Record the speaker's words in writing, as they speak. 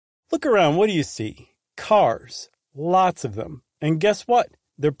Look around, what do you see? Cars. Lots of them. And guess what?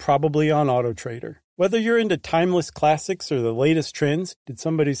 They're probably on AutoTrader. Whether you're into timeless classics or the latest trends, did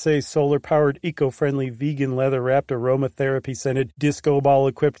somebody say solar-powered, eco-friendly, vegan, leather-wrapped, aromatherapy-scented, disco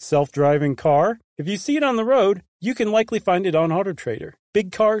ball-equipped, self-driving car? If you see it on the road, you can likely find it on AutoTrader.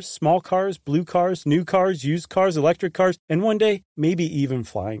 Big cars, small cars, blue cars, new cars, used cars, electric cars, and one day, maybe even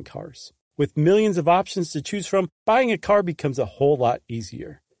flying cars. With millions of options to choose from, buying a car becomes a whole lot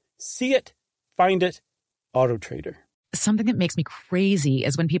easier. See it, find it, AutoTrader. Something that makes me crazy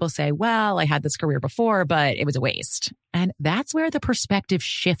is when people say, well, I had this career before, but it was a waste. And that's where the perspective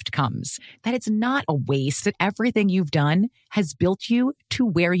shift comes, that it's not a waste, that everything you've done has built you to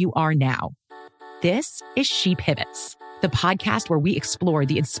where you are now. This is She Pivots, the podcast where we explore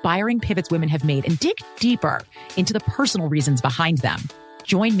the inspiring pivots women have made and dig deeper into the personal reasons behind them.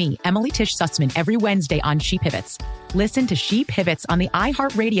 Join me, Emily Tish Sussman, every Wednesday on She Pivots. Listen to She Pivots on the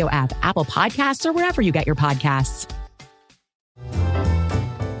iHeartRadio app, Apple Podcasts, or wherever you get your podcasts.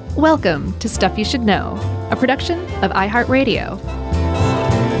 Welcome to Stuff You Should Know, a production of iHeartRadio.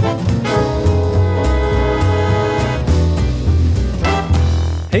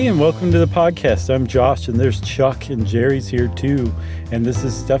 Hey, and welcome to the podcast. I'm Josh, and there's Chuck and Jerry's here too. And this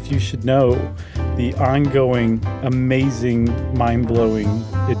is Stuff You Should Know, the ongoing, amazing, mind-blowing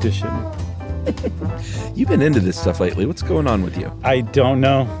edition. You've been into this stuff lately. What's going on with you? I don't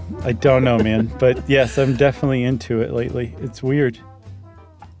know, man. But yes, I'm definitely into it lately. It's weird.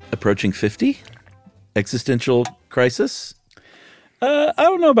 Approaching 50? Existential crisis? I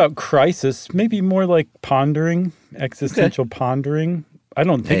don't know about crisis. Maybe more like pondering, existential pondering. I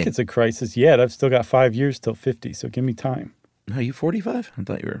don't think it's a crisis yet. I've still got 5 years till 50, so give me time. Are you 45? I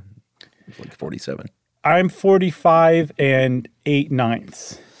thought you were like 47. I'm 45 and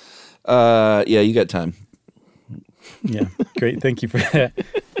 8/9. Yeah, you got time. Yeah, great. Thank you for that.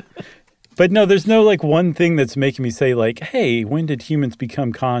 But no, there's no like one thing that's making me say like, hey, when did humans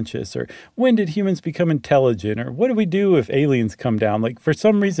become conscious? Or when did humans become intelligent? Or what do we do if aliens come down? Like for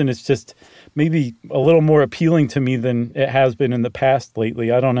some reason, it's just maybe a little more appealing to me than it has been in the past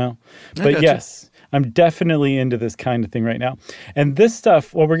lately. I don't know. But yes, I'm definitely into this kind of thing right now. And this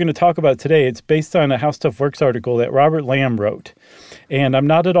stuff, what we're going to talk about today, it's based on a How Stuff Works article that Robert Lamb wrote. And I'm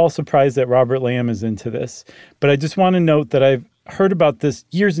not at all surprised that Robert Lamb is into this. But I just want to note that I've heard about this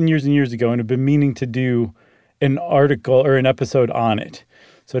years and years and years ago and have been meaning to do an article or an episode on it.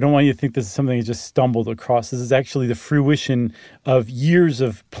 So I don't want you to think this is something I just stumbled across. This is actually the fruition of years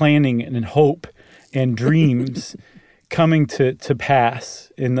of planning and hope and dreams coming to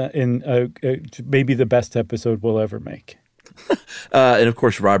pass in maybe the best episode we'll ever make. And of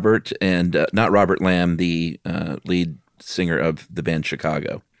course, Robert and not Robert Lamb, the lead singer of the band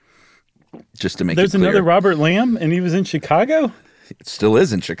Chicago. Just to make There's it clear. another Robert Lamb, and he was in Chicago? It still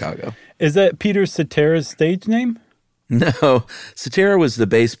is in Chicago. Is that Peter Cetera's stage name? No. Cetera was the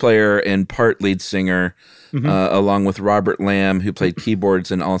bass player and part lead singer, along with Robert Lamb, who played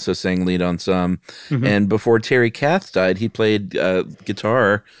keyboards and also sang lead on some. And before Terry Kath died, he played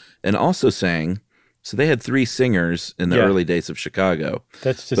guitar and also sang. So they had three singers in the early days of Chicago.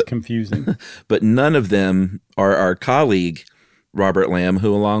 That's just confusing. But none of them are our colleague, Robert Lamb,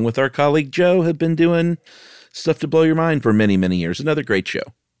 who along with our colleague Joe have been doing Stuff to Blow Your Mind for many, many years. Another great show.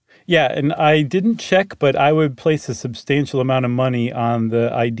 Yeah, and I didn't check, but I would place a substantial amount of money on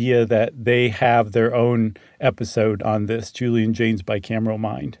the idea that they have their own episode on this, Julie and Jane's Bicameral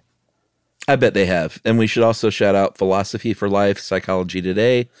Mind. I bet they have. And we should also shout out Philosophy for Life, Psychology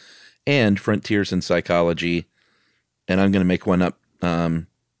Today, and Frontiers in Psychology. And I'm going to make one up,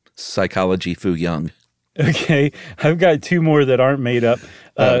 Psychology Fu Young. Okay, I've got two more that aren't made up.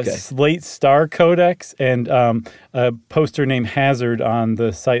 Slate Star Codex and a poster named Hazard on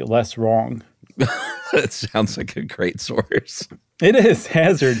the site Less Wrong. That sounds like a great source. It is.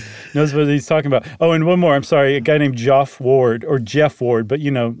 Hazard knows what he's talking about. Oh, and one more. I'm sorry. A guy named Jeff Ward, but you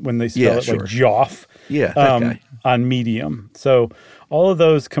know when they spell it like Joff. Yeah, that guy. On Medium. So all of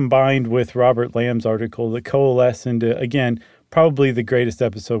those combined with Robert Lamb's article that coalesce into, again, probably the greatest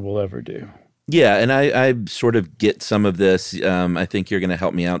episode we'll ever do. Yeah, and I sort of get some of this. I think you're going to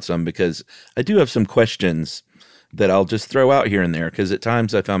help me out some because I do have some questions that I'll just throw out here and there because at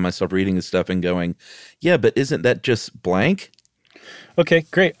times I found myself reading this stuff and going, yeah, but isn't that just blank? Okay,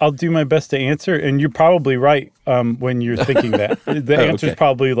 great. I'll do my best to answer, and you're probably right when you're thinking that. The answer's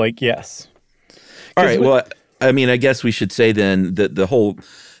probably like yes. All right, well, I mean, I guess we should say then that the whole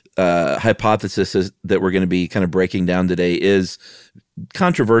hypothesis is that we're going to be kind of breaking down today is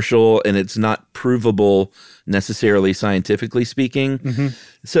controversial and it's not provable necessarily scientifically speaking. Mm-hmm.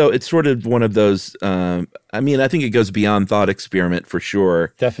 So it's sort of one of those, I think it goes beyond thought experiment for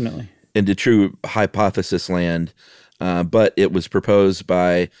sure. Definitely. Into true hypothesis land. But it was proposed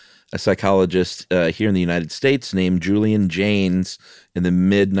by a psychologist here in the United States named Julian Jaynes in the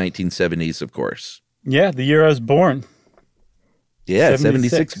mid-1970s, of course. Yeah, the year I was born. Yeah,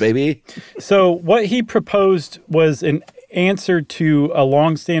 76, baby. So what he proposed was an answer to a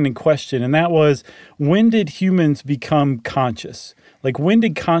longstanding question, and that was, when did humans become conscious? Like, when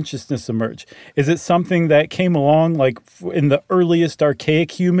did consciousness emerge? Is it something that came along like in the earliest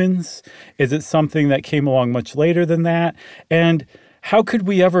archaic humans? Is it something that came along much later than that? And how could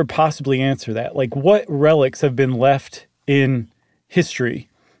we ever possibly answer that? Like, what relics have been left in history,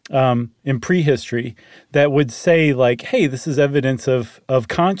 in prehistory, that would say like, hey, this is evidence of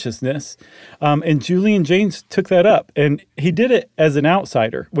consciousness? And Julian Jaynes took that up, and he did it as an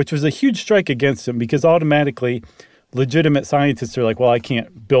outsider, which was a huge strike against him, because automatically legitimate scientists are like, well, I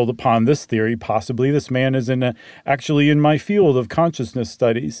can't build upon this theory. Possibly this man is actually in my field of consciousness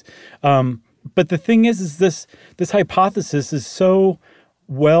studies. But the thing is this hypothesis is so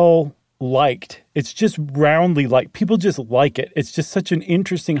well liked. It's just roundly liked. People just like it. It's just such an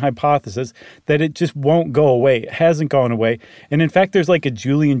interesting hypothesis that it just won't go away. It hasn't gone away. And in fact, there's like a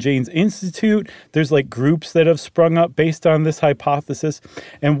Julian Jaynes Institute. There's like groups that have sprung up based on this hypothesis.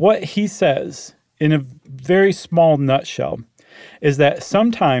 And what he says, in a very small nutshell, is that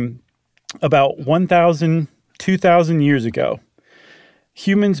sometime about 1,000, 2,000 years ago,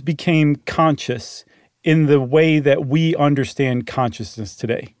 humans became conscious in the way that we understand consciousness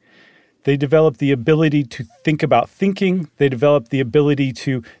today. They developed the ability to think about thinking. They developed the ability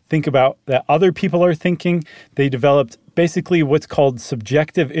to think about that other people are thinking. They developed basically what's called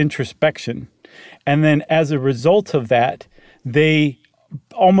subjective introspection. And then as a result of that, they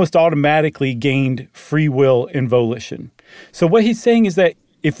almost automatically gained free will and volition. So what he's saying is that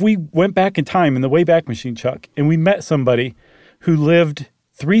if we went back in time in the Wayback Machine, Chuck, and we met somebody who lived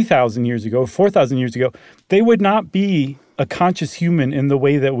 3,000 years ago, 4,000 years ago, they would not be a conscious human in the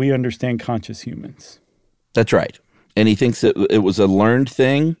way that we understand conscious humans. That's right. And he thinks that it was a learned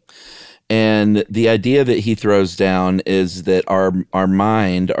thing. And the idea that he throws down is that our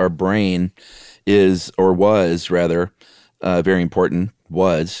mind, our brain is, or was rather, very important,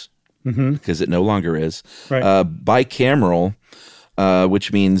 was, because it no longer is, right. Bicameral,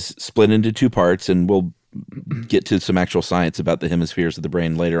 which means split into two parts, and we'll get to some actual science about the hemispheres of the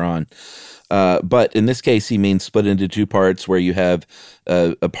brain later on. But in this case, he means split into two parts, where you have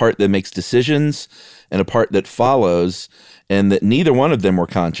a part that makes decisions and a part that follows, and that neither one of them were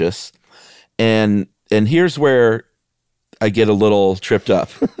conscious. And here's where I get a little tripped up.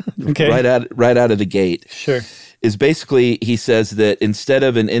 Okay. right out of the gate. Sure. Is basically, he says that instead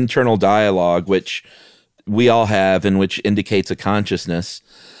of an internal dialogue, which we all have and which indicates a consciousness,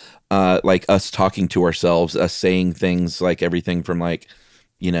 like us talking to ourselves, us saying things like everything from like,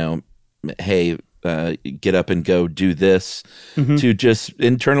 hey, get up and go do this, to just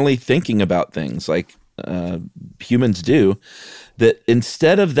internally thinking about things like humans do, that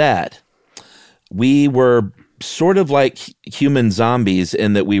instead of that, we were sort of like human zombies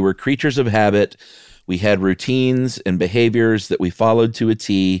in that we were creatures of habit. We had routines and behaviors that we followed to a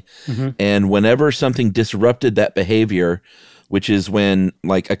T. And whenever something disrupted that behavior, which is when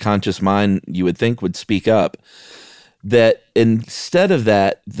like a conscious mind you would think would speak up, that instead of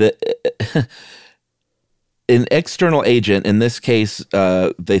that, an external agent, in this case,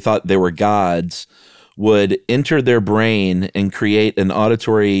 they thought they were gods, would enter their brain and create an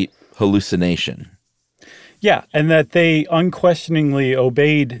auditory hallucination. Yeah, and that they unquestioningly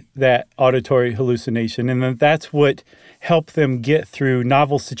obeyed that auditory hallucination, and that's what helped them get through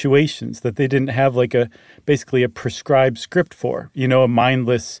novel situations that they didn't have like basically a prescribed script for, a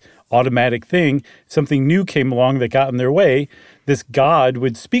mindless automatic thing. Something new came along that got in their way. This God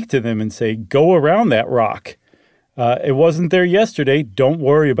would speak to them and say, go around that rock. It wasn't there yesterday. Don't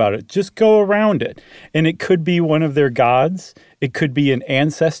worry about it. Just go around it. And it could be one of their gods. It could be an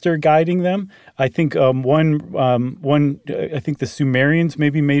ancestor guiding them. I think I think the Sumerians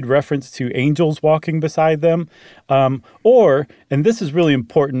maybe made reference to angels walking beside them. Or, and this is really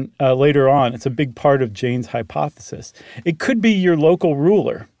important later on, it's a big part of Jaynes' hypothesis, it could be your local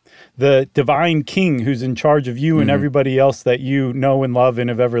ruler, the divine king who's in charge of you and everybody else that you know and love and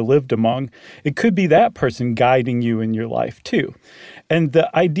have ever lived among. It could be that person guiding you in your life too. And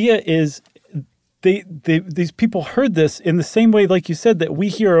the idea is these people heard this in the same way, like you said, that we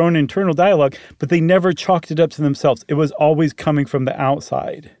hear our own internal dialogue, but they never chalked it up to themselves. It was always coming from the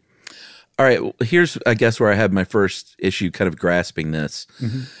outside. All right, well, here's, I guess, where I have my first issue kind of grasping this,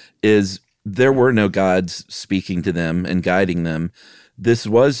 is there were no gods speaking to them and guiding them. This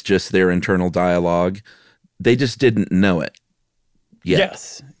was just their internal dialogue. They just didn't know it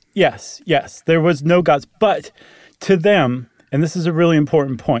yet. Yes. There was no gods. But to them, and this is a really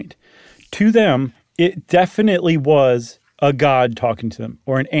important point, to them, it definitely was a god talking to them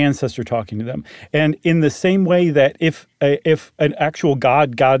or an ancestor talking to them. And in the same way that if an actual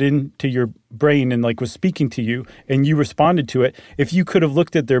god got into your brain and like was speaking to you and you responded to it, if you could have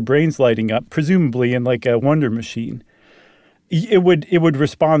looked at their brains lighting up, presumably in like a wonder machine, it would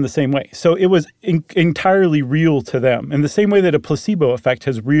respond the same way. So it was entirely real to them. In the same way that a placebo effect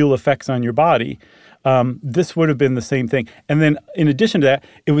has real effects on your body, this would have been the same thing. And then in addition to that,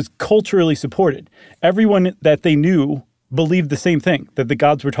 it was culturally supported. Everyone that they knew believed the same thing, that the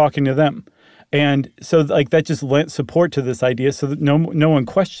gods were talking to them. And so like that just lent support to this idea so that no one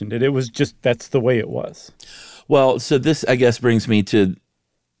questioned it. It was just, that's the way it was. Well, so this, I guess, brings me to,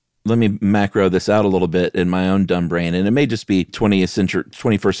 let me macro this out a little bit in my own dumb brain. And it may just be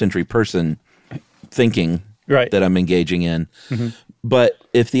 21st century person thinking that I'm engaging in. But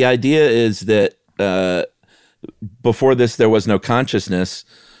if the idea is that before this, there was no consciousness,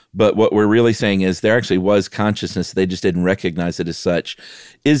 but what we're really saying is there actually was consciousness. They just didn't recognize it as such.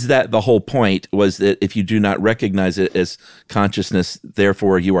 Is that the whole point, was that if you do not recognize it as consciousness,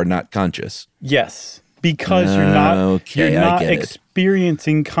 therefore you are not conscious? Yes, because you're not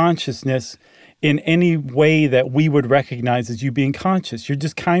experiencing consciousness in any way that we would recognize as you being conscious. You're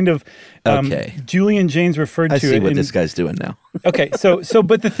just kind of, Julian Jaynes referred to it. I see what this guy's doing now. Okay, so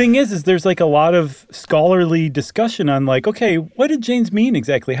but the thing is there's like a lot of scholarly discussion on like, okay, what did Jaynes mean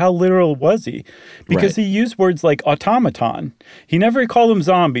exactly? How literal was he? Because he used words like automaton. He never called them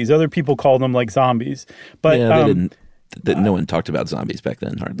zombies. Other people called them like zombies. But they didn't. No one talked about zombies back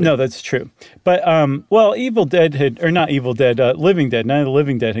then, hardly. No, that's true. But, Evil Dead Living Dead, Night of the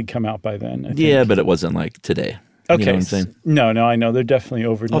Living Dead had come out by then, I think. Yeah, but it wasn't like today. Okay. You know what I'm saying? No, I know. They're definitely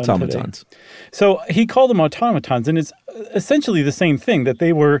overdone automatons. Today. So he called them automatons, and it's essentially the same thing, that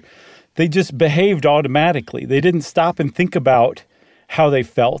they just behaved automatically. They didn't stop and think about how they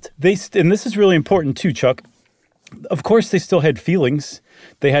felt. And this is really important too, Chuck. Of course, they still had feelings.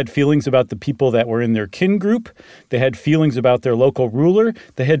 They had feelings about the people that were in their kin group. They had feelings about their local ruler.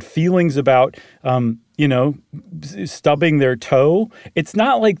 They had feelings about, stubbing their toe. It's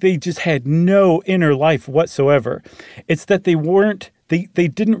not like they just had no inner life whatsoever. It's that they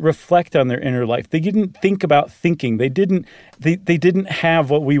didn't reflect on their inner life. They didn't think about thinking. They didn't have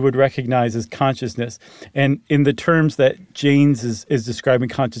what we would recognize as consciousness. And in the terms that Jaynes is describing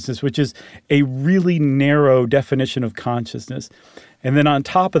consciousness, which is a really narrow definition of consciousness. And then on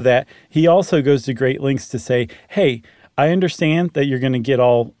top of that, he also goes to great lengths to say, hey, I understand that you're going to get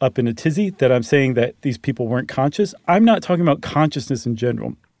all up in a tizzy that I'm saying that these people weren't conscious. I'm not talking about consciousness in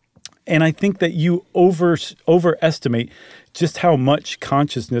general. And I think that you overestimate just how much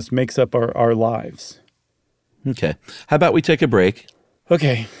consciousness makes up our lives. Okay. How about we take a break?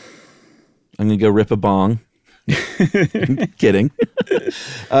 Okay. I'm going to go rip a bong. Kidding.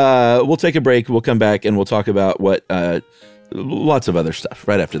 We'll take a break. We'll come back and we'll talk about lots of other stuff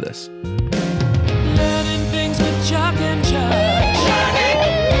right after this. Learning things with Chuck and Chuck.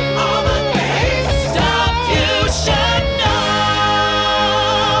 All the things stuff you should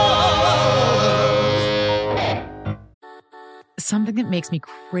know. Something that makes me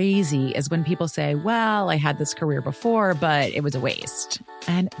crazy is when people say, well, I had this career before, but it was a waste.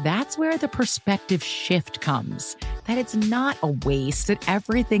 And that's where the perspective shift comes, that it's not a waste, that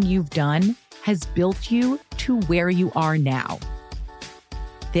everything you've done has built you to where you are now.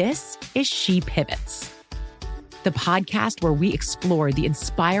 This is She Pivots, the podcast where we explore the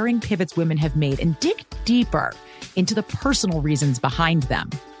inspiring pivots women have made and dig deeper into the personal reasons behind them.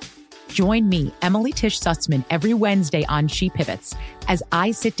 Join me, Emily Tish Sussman, every Wednesday on She Pivots as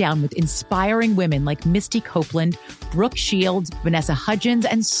I sit down with inspiring women like Misty Copeland, Brooke Shields, Vanessa Hudgens,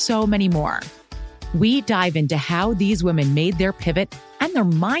 and so many more. We dive into how these women made their pivot and their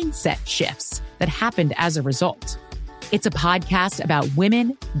mindset shifts that happened as a result. It's a podcast about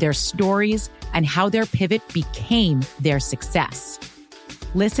women, their stories, and how their pivot became their success.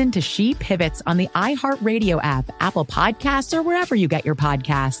 Listen to She Pivots on the iHeartRadio app, Apple Podcasts, or wherever you get your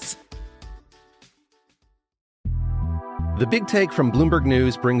podcasts. The Big Take from Bloomberg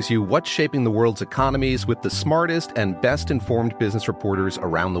News brings you what's shaping the world's economies with the smartest and best-informed business reporters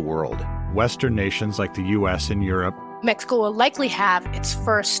around the world. Western nations like the U.S. and Europe. Mexico will likely have its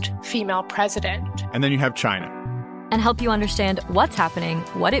first female president. And then you have China. And help you understand what's happening,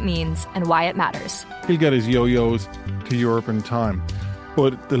 what it means, and why it matters. He'll get his yo-yos to Europe in time.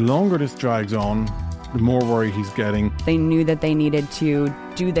 But the longer this drags on, the more worried he's getting. They knew that they needed to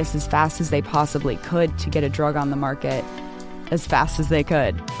do this as fast as they possibly could to get a drug on the market as fast as they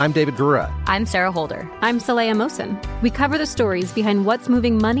could. I'm David Gura. I'm Sarah Holder. I'm Saleha Mohsen. We cover the stories behind what's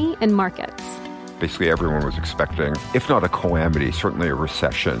moving money and markets. Basically, everyone was expecting, if not a calamity, certainly a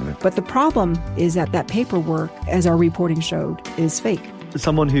recession. But the problem is that paperwork, as our reporting showed, is fake. As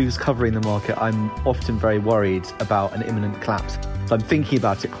someone who's covering the market, I'm often very worried about an imminent collapse. So I'm thinking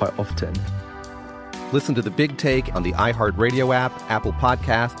about it quite often. Listen to The Big Take on the iHeartRadio app, Apple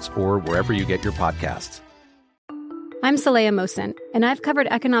Podcasts, or wherever you get your podcasts. I'm Saleha Mohsen, and I've covered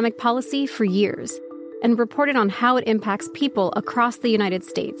economic policy for years and reported on how it impacts people across the United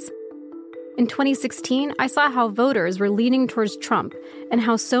States. In 2016, I saw how voters were leaning towards Trump and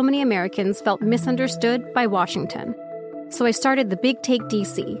how so many Americans felt misunderstood by Washington. So I started The Big Take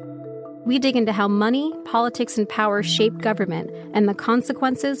DC. We dig into how money, politics, and power shape government and the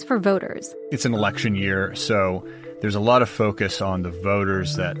consequences for voters. It's an election year, so there's a lot of focus on the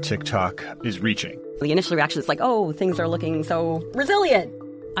voters that TikTok is reaching. The initial reaction is like, oh, things are looking so resilient.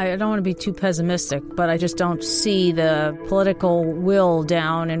 I don't want to be too pessimistic, but I just don't see the political will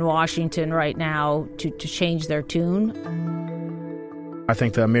down in Washington right now to change their tune. I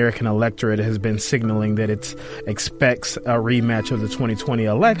think the American electorate has been signaling that it expects a rematch of the 2020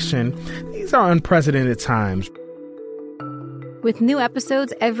 election. These are unprecedented times. With new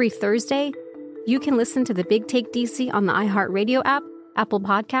episodes every Thursday, you can listen to The Big Take DC on the iHeartRadio app, Apple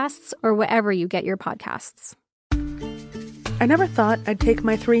Podcasts, or wherever you get your podcasts. I never thought I'd take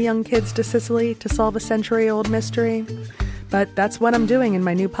my 3 young kids to Sicily to solve a century-old mystery. But that's what I'm doing in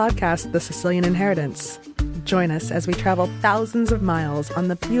my new podcast, The Sicilian Inheritance. Join us as we travel thousands of miles on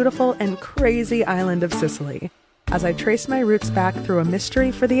the beautiful and crazy island of Sicily, as I trace my roots back through a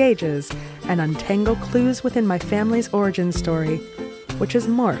mystery for the ages and untangle clues within my family's origin story, which has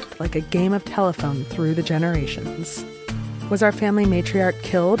morphed like a game of telephone through the generations. Was our family matriarch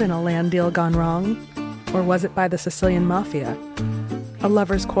killed in a land deal gone wrong? Or was it by the Sicilian mafia? A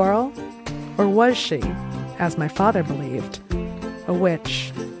lover's quarrel? Or was she, as my father believed, a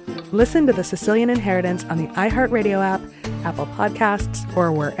witch? Listen to The Sicilian Inheritance on the iHeartRadio app, Apple Podcasts,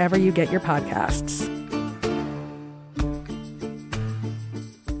 or wherever you get your podcasts.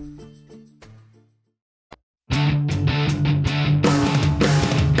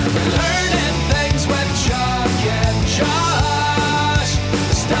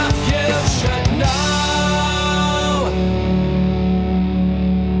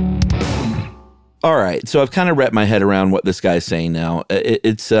 All right, so I've kind of wrapped my head around what this guy's saying now.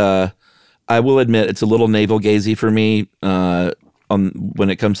 It's I will admit, it's a little navel-gazy for me. When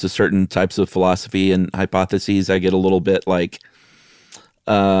it comes to certain types of philosophy and hypotheses, I get a little bit like,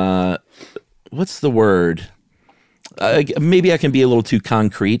 what's the word? Maybe I can be a little too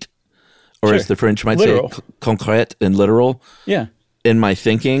concrete, or sure. as the French might literal. say, concrete and literal. Yeah. In my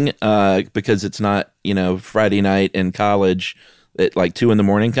thinking, because it's not, Friday night in college at like 2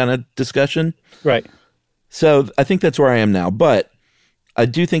 a.m. kind of discussion. Right. So I think that's where I am now. But I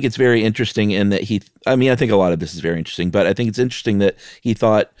do think it's very interesting in that I think a lot of this is very interesting, but I think it's interesting that he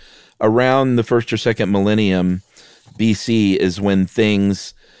thought around the first or second millennium BC is when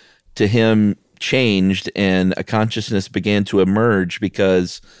things to him changed and a consciousness began to emerge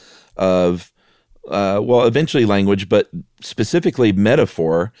because of, eventually language, but specifically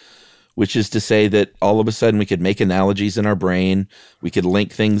metaphor, which is to say that all of a sudden we could make analogies in our brain. We could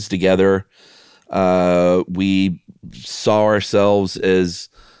link things together. We saw ourselves as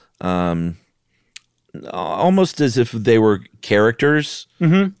almost as if they were characters.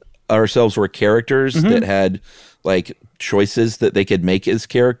 Mm-hmm. Ourselves were characters that had like choices that they could make as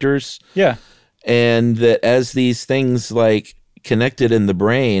characters. Yeah. And that as these things like connected in the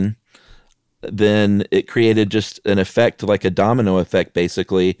brain, then it created just an effect, like a domino effect,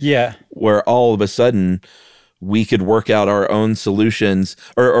 basically. Yeah. Where all of a sudden we could work out our own solutions,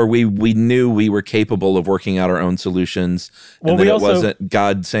 or we knew we were capable of working out our own solutions. Well, and that it wasn't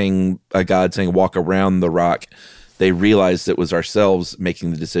God saying, walk around the rock. They realized it was ourselves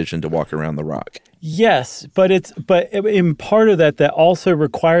making the decision to walk around the rock. Yes, but in part of that also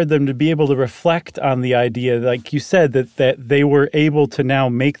required them to be able to reflect on the idea, like you said, that they were able to now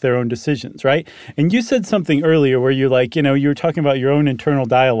make their own decisions, right? And you said something earlier where you're like, you were talking about your own internal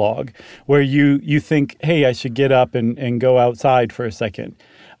dialogue, where you think, hey, I should get up and go outside for a second.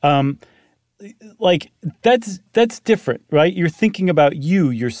 Like that's different, right? You're thinking about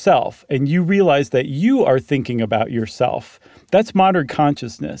yourself, and you realize that you are thinking about yourself. That's modern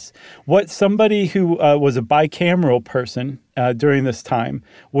consciousness. What somebody who was a bicameral person during this time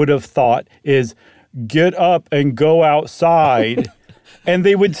would have thought is get up and go outside And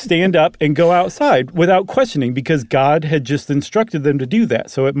they would stand up and go outside without questioning because God had just instructed them to do that.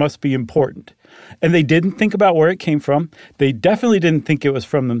 So it must be important. And they didn't think about where it came from. They definitely didn't think it was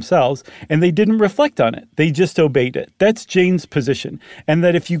from themselves. And they didn't reflect on it. They just obeyed it. That's Jane's position. And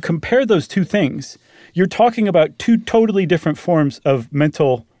that if you compare those two things, you're talking about two totally different forms of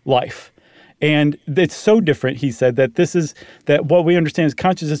mental life. And it's so different, he said, that what we understand as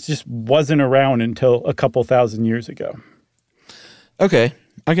consciousness just wasn't around until a couple thousand years ago. Okay,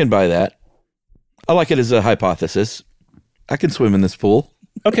 I can buy that. I like it as a hypothesis. I can swim in this pool.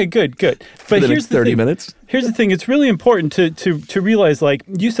 Okay, good. For the next 30 minutes. Here's the thing. It's really important to realize, like,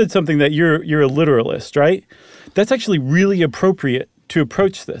 you said something that you're a literalist, right? That's actually really appropriate to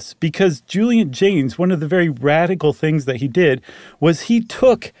approach this because Julian Jaynes, one of the very radical things that he did was he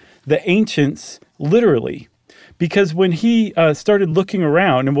took the ancients literally. Because when he started looking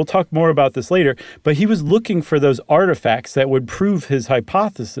around, and we'll talk more about this later, but he was looking for those artifacts that would prove his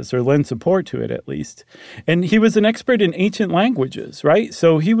hypothesis or lend support to it at least. And he was an expert in ancient languages, right?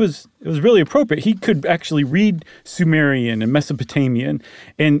 So it was really appropriate. He could actually read Sumerian and Mesopotamian,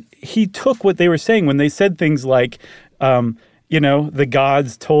 and he took what they were saying when they said things like, the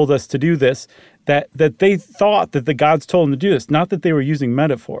gods told us to do this, that they thought that the gods told them to do this, not that they were using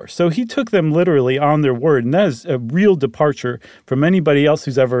metaphor. So he took them literally on their word, and that is a real departure from anybody else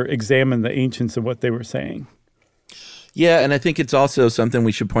who's ever examined the ancients and what they were saying. Yeah, and I think it's also something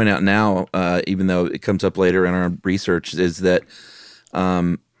we should point out now, even though it comes up later in our research, is that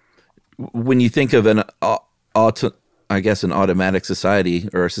when you think of an automatic society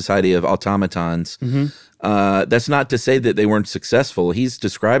or a society of automatons, that's not to say that they weren't successful. He's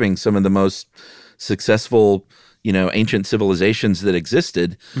describing some of the most successful, ancient civilizations that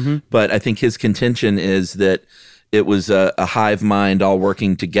existed. But I think his contention is that it was a hive mind all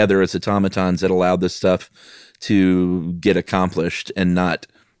working together as automatons that allowed this stuff to get accomplished and not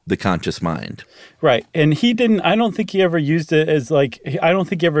the conscious mind. Right. And I don't think he ever used it as I don't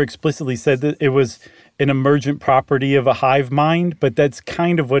think he ever explicitly said that it was an emergent property of a hive mind, but that's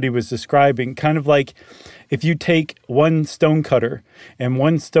kind of what he was describing. Kind of like if you take one stone cutter and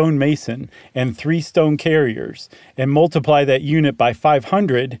one stone mason and 3 stone carriers and multiply that unit by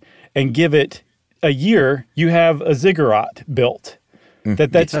 500 and give it a year, you have a ziggurat built.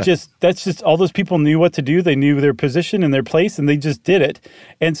 That's just all those people knew what to do. They knew their position and their place, and they just did it.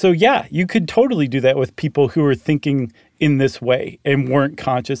 And so, yeah, you could totally do that with people who are thinking in this way and weren't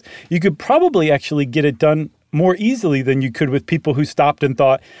conscious. You could probably actually get it done more easily than you could with people who stopped and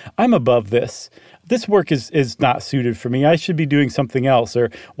thought, I'm above this. This work is not suited for me. I should be doing something else.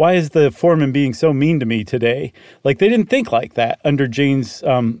 Or why is the foreman being so mean to me today? Like, they didn't think like that under Jaynes'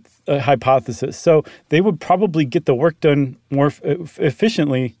 hypothesis. So they would probably get the work done more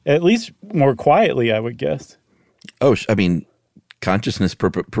efficiently, at least more quietly, I would guess. Oh, I mean, consciousness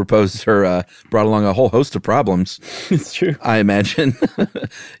proposed or brought along a whole host of problems. It's true. I imagine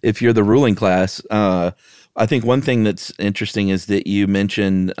if you're the ruling class. I think one thing that's interesting is that you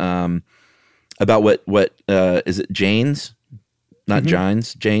mentioned about what is it Jaynes? Not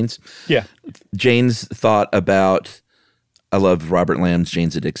Jaynes, Jaynes? Yeah. Jaynes thought about, I love Robert Lamb's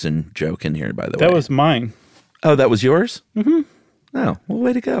Jane's Addiction joke in here, by the way. That was mine. Oh, that was yours? Mm-hmm. Oh, well,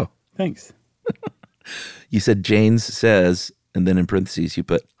 way to go. Thanks. You said Jaynes says, and then in parentheses you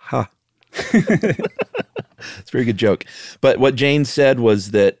put, ha. It's a very good joke. But what Jaynes said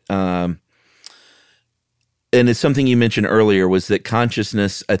was that, and it's something you mentioned earlier, was that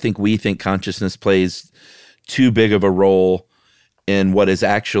consciousness, I think we think consciousness plays too big of a role in what is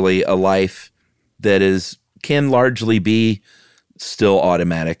actually a life that can largely be still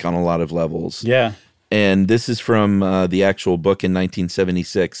automatic on a lot of levels. Yeah. And this is from the actual book in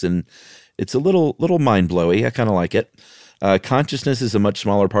 1976, and it's a little mind-blowing. I kind of like it. Consciousness is a much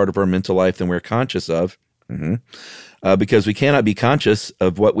smaller part of our mental life than we're conscious of. Because we cannot be conscious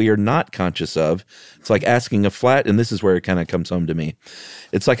of what we are not conscious of. It's like asking and this is where it kind of comes home to me.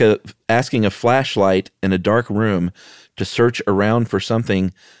 It's like asking a flashlight in a dark room to search around for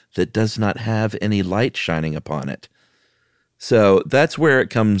something that does not have any light shining upon it. So that's where it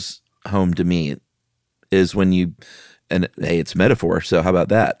comes home to me, is when and hey, it's metaphor, so how about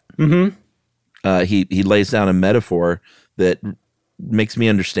that? Mm-hmm. He lays down a metaphor that makes me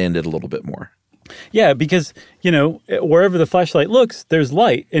understand it a little bit more. Yeah, because, wherever the flashlight looks, there's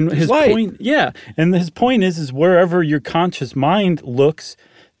light. And his point is wherever your conscious mind looks,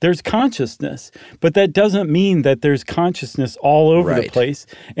 there's consciousness, but that doesn't mean that there's consciousness all over the place.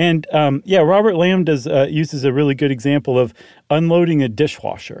 And Robert Lamb uses a really good example of unloading a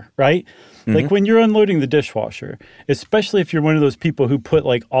dishwasher, right? Like when you're unloading the dishwasher, especially if you're one of those people who put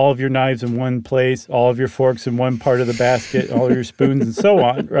like all of your knives in one place, all of your forks in one part of the basket, all of your spoons and so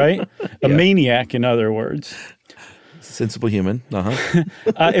on, right? A maniac, in other words. Sensible human.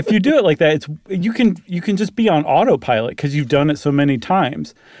 If you do it like that, you can just be on autopilot because you've done it so many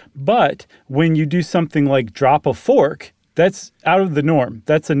times. But when you do something like drop a fork, that's out of the norm.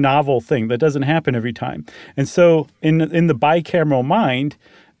 That's a novel thing. That doesn't happen every time. And so in the bicameral mind,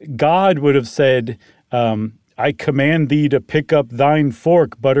 God would have said, I command thee to pick up thine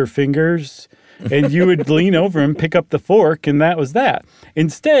fork, Butterfingers. And you would lean over and pick up the fork, and that was that.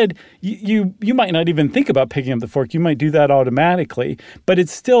 Instead, you might not even think about picking up the fork. You might do that automatically, but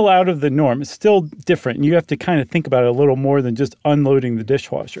it's still out of the norm. It's still different. And you have to kind of think about it a little more than just unloading the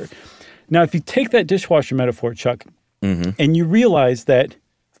dishwasher. Now, if you take that dishwasher metaphor, Chuck, and you realize that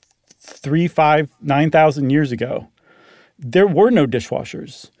 3, 5, 9,000 years ago, there were no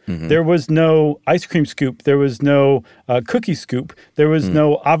dishwashers. There was no ice cream scoop. There was no cookie scoop. There was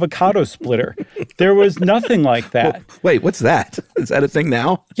no avocado splitter. There was nothing like that. Wait, what's that? Is that a thing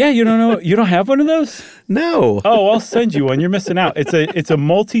now? Yeah, you don't know. You don't have one of those? No. Oh, I'll send you one. You're missing out. It's a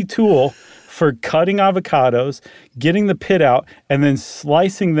multi-tool for cutting avocados, getting the pit out, and then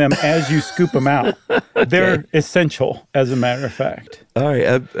slicing them as you scoop them out. Okay. They're essential, as a matter of fact. All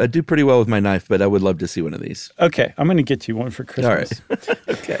right. I do pretty well with my knife, but I would love to see one of these. Okay. I'm going to get you one for Christmas. All right.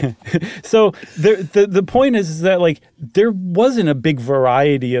 Okay. So the point is that, like, there wasn't a big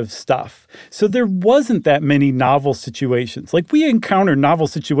variety of stuff. So there wasn't that many novel situations. Like, we encounter novel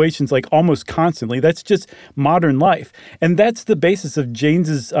situations, like, almost constantly. That's just modern life. And that's the basis of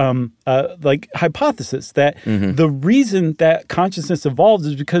Jaynes's, hypothesis that the reason that consciousness evolved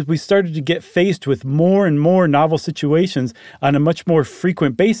is because we started to get faced with more and more novel situations on a much more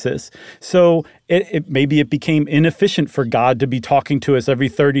frequent basis. So maybe it became inefficient for God to be talking to us every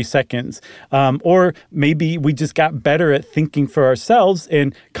 30 seconds. Or maybe we just got better at thinking for ourselves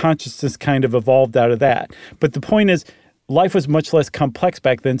and consciousness kind of evolved out of that. But the point is, life was much less complex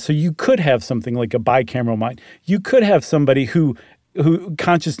back then. So you could have something like a bicameral mind. You could have somebody who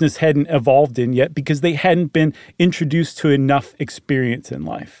consciousness hadn't evolved in yet because they hadn't been introduced to enough experience in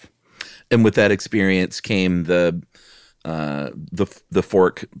life. And with that experience came the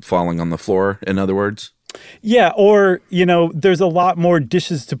fork falling on the floor, in other words? Yeah, or, there's a lot more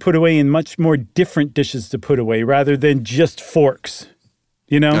dishes to put away and much more different dishes to put away rather than just forks,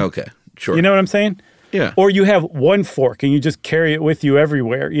 Okay, sure. You know what I'm saying? Yeah. Or you have one fork and you just carry it with you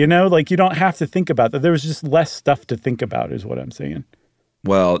everywhere, Like, you don't have to think about that. There was just less stuff to think about is what I'm saying.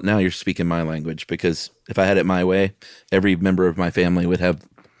 Well, now you're speaking my language, because if I had it my way, every member of my family would have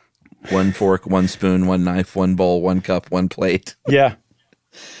one fork, one spoon, one knife, one bowl, one cup, one plate. Yeah.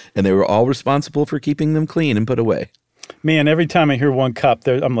 And they were all responsible for keeping them clean and put away. Man, every time I hear one cup,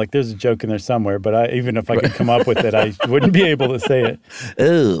 I'm like, there's a joke in there somewhere, but even if I could come up with it, I wouldn't be able to say it.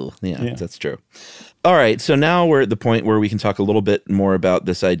 Oh, yeah, that's true. All right, so now we're at the point where we can talk a little bit more about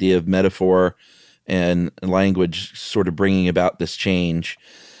this idea of metaphor and language sort of bringing about this change.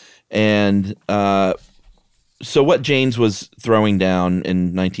 And so what Jaynes was throwing down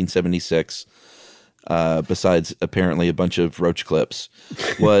in 1976, besides apparently a bunch of roach clips,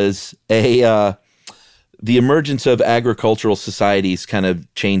 was the emergence of agricultural societies kind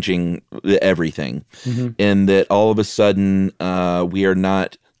of changing everything. And that all of a sudden we are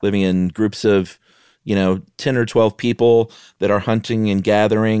not living in groups of 10 or 12 people that are hunting and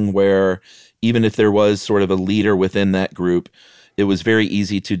gathering, where even if there was sort of a leader within that group, it was very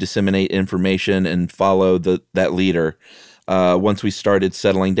easy to disseminate information and follow that leader. Once we started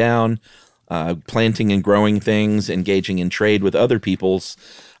settling down, planting and growing things, engaging in trade with other peoples,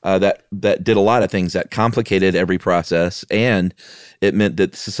 that did a lot of things that complicated every process, and it meant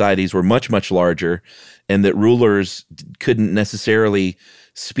that societies were much, much larger, and that rulers couldn't necessarily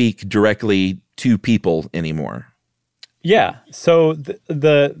speak directly to people anymore. Yeah. So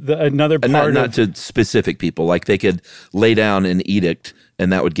the another part not to specific people, like they could lay down an edict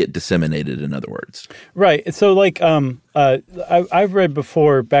and that would get disseminated, in other words. Right. So like I've read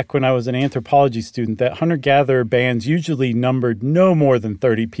before, back when I was an anthropology student, that hunter-gatherer bands usually numbered no more than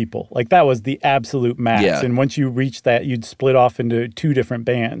 30 people. Like that was the absolute max. Yeah. And once you reached that, you'd split off into 2 different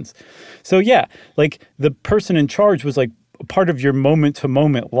bands. So yeah, like the person in charge was like part of your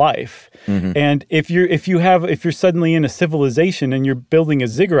moment-to-moment life. And if you're suddenly in a civilization and you're building a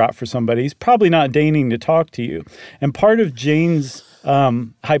ziggurat for somebody, he's probably not deigning to talk to you. And part of Jaynes'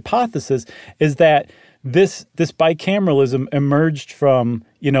 hypothesis is that this bicameralism emerged from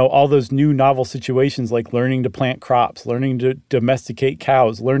all those new novel situations like learning to plant crops, learning to domesticate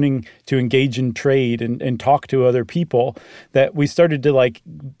cows, learning to engage in trade and talk to other people, that we started to like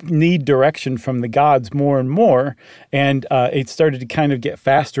need direction from the gods more and more. And it started to kind of get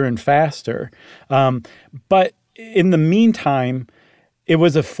faster and faster. But in the meantime, it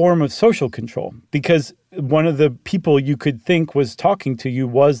was a form of social control, because one of the people you could think was talking to you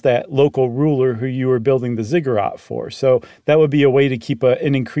was that local ruler who you were building the ziggurat for. So that would be a way to keep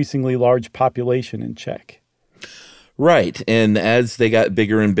an increasingly large population in check. Right. And as they got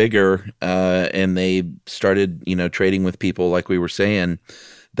bigger and bigger, and they started, trading with people, like we were saying,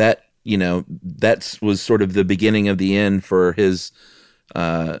 that was sort of the beginning of the end for his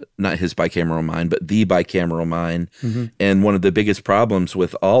not his bicameral mind, but the bicameral mind. Mm-hmm. And one of the biggest problems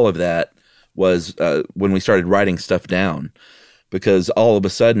with all of that was when we started writing stuff down, because all of a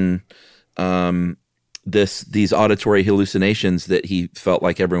sudden these auditory hallucinations that he felt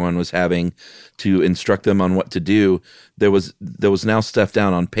like everyone was having to instruct them on what to do, there was now stuff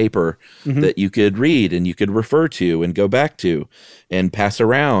down on paper mm-hmm. that you could read and you could refer to and go back to and pass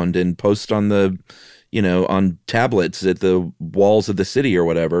around and post on the on tablets at the walls of the city or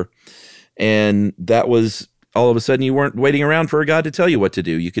whatever. And that was, all of a sudden you weren't waiting around for a god to tell you what to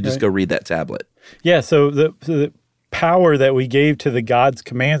do. You could just go read that tablet. Yeah, so the power that we gave to the gods'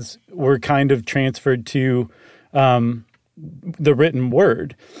 commands were kind of transferred to the written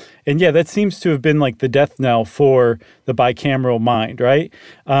word. And yeah, that seems to have been like the death knell for the bicameral mind, right?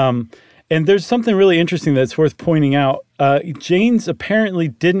 And there's something really interesting that's worth pointing out. Jaynes apparently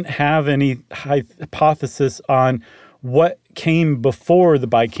didn't have any hypothesis on what came before the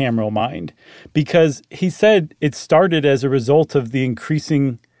bicameral mind, because he said it started as a result of the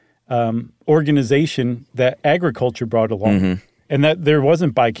increasing organization that agriculture brought along. Mm-hmm. And that there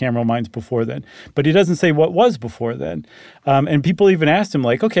wasn't bicameral minds before then. But he doesn't say what was before then. And people even asked him,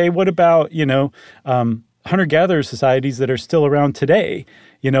 like, okay, what about, hunter-gatherer societies that are still around today?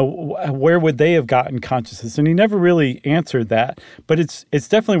 Where would they have gotten consciousness? And he never really answered that. But it's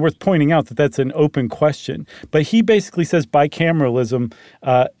definitely worth pointing out that that's an open question. But he basically says bicameralism,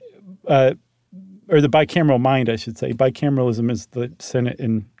 or the bicameral mind, I should say. Bicameralism is the Senate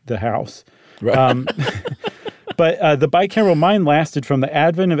and the House. Right. But the bicameral mind lasted from the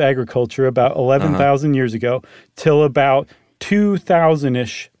advent of agriculture about 11,000 years ago till about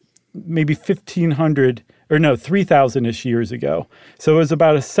 2,000-ish, maybe 1,500, or no, 3,000-ish years ago. So it was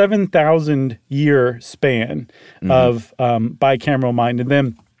about a 7,000-year span mm-hmm. of bicameral mind. And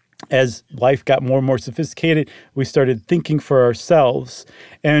then as life got more and more sophisticated, we started thinking for ourselves.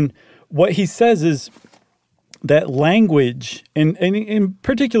 And what he says is that language, and in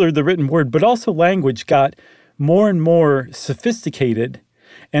particular the written word, but also language got more and more sophisticated.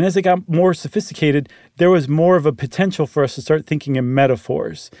 And as it got more sophisticated, there was more of a potential for us to start thinking in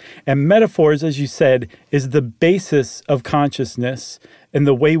metaphors. And metaphors, as you said, is the basis of consciousness and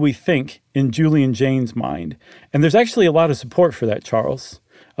the way we think in Julian Jaynes' mind. And there's actually a lot of support for that, Charles.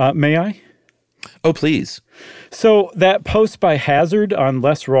 May I? Oh, please. So that post by Hazard on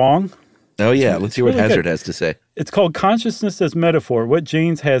Less Wrong. Oh, yeah. Let's hear what really Hazard has to say. It's called Consciousness as Metaphor, What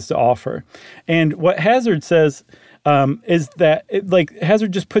Jaynes Has to Offer. And what Hazard says is that,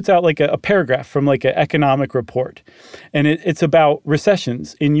 Hazard just puts out like a paragraph from like an economic report. And it's about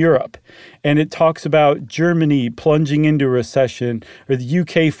recessions in Europe. And it talks about Germany plunging into a recession, or the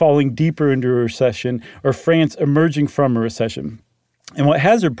UK falling deeper into a recession, or France emerging from a recession. And what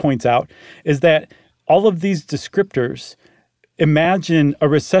Hazard points out is that all of these descriptors imagine a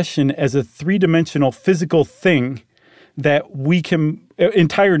recession as a three-dimensional physical thing that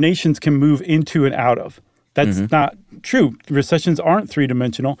entire nations can move into and out of. That's mm-hmm. not true. Recessions aren't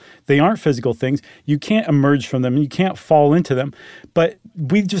three-dimensional. They aren't physical things. You can't emerge from them. You can't fall into them. But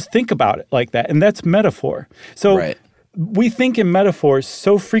we just think about it like that, and that's metaphor. So right. We think in metaphors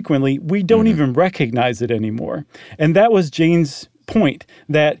so frequently, we don't mm-hmm. even recognize it anymore. And that was Jaynes' point,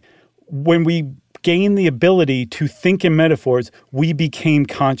 that when we gained the ability to think in metaphors, we became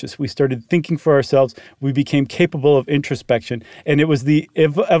conscious. We started thinking for ourselves. We became capable of introspection. And it was the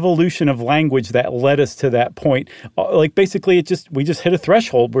evolution of language that led us to that point. Basically, we just hit a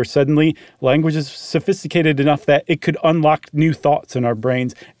threshold where suddenly language is sophisticated enough that it could unlock new thoughts in our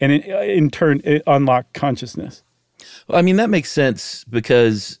brains, and in turn, it unlocked consciousness. Well, I mean, that makes sense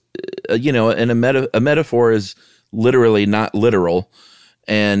because, and a metaphor is literally not literal.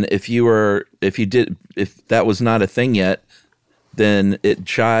 And if that was not a thing yet, then it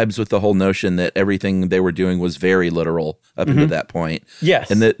jibes with the whole notion that everything they were doing was very literal up mm-hmm. until that point. Yes.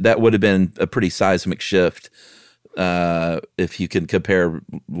 And that would have been a pretty seismic shift if you can compare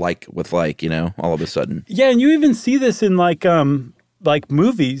like with like, all of a sudden. Yeah, and you even see this in like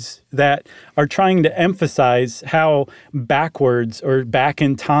movies that are trying to emphasize how backwards or back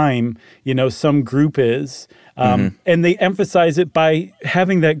in time, some group is. And they emphasize it by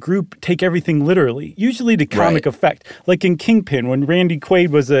having that group take everything literally, usually to comic effect. Like in Kingpin, when Randy Quaid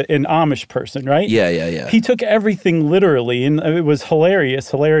was an Amish person, right? Yeah. He took everything literally, and it was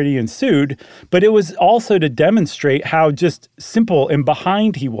hilarious. Hilarity ensued. But it was also to demonstrate how just simple and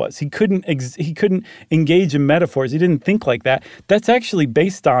behind he was. He couldn't engage in metaphors. He didn't think like that. That's actually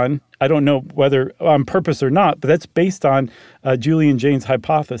based on, I don't know whether on purpose or not, but that's based on Julian Jaynes'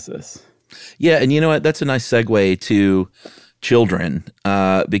 hypothesis. Yeah, and you know what? That's a nice segue to children,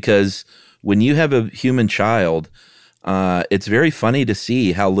 because when you have a human child, it's very funny to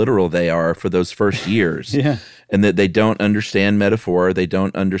see how literal they are for those first years. Yeah. And that they don't understand metaphor. They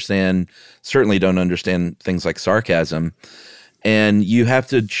certainly don't understand things like sarcasm. And you have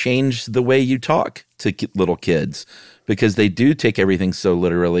to change the way you talk to little kids because they do take everything so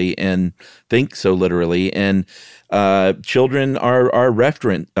literally and think so literally. And children are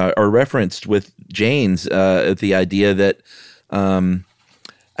referenced with Jaynes, the idea that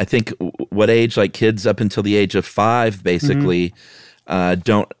I think what age, like kids up until the age of 5, basically,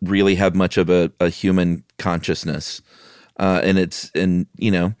 don't really have much of a human consciousness. And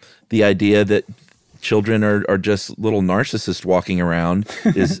the idea that children are just little narcissists walking around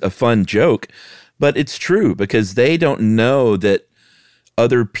is a fun joke, but it's true because they don't know that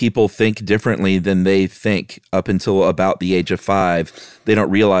other people think differently than they think up until about the age of 5. They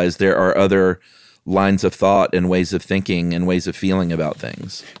don't realize there are other lines of thought and ways of thinking and ways of feeling about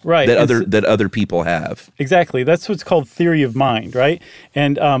things, right? That other people have. Exactly. That's what's called theory of mind, right?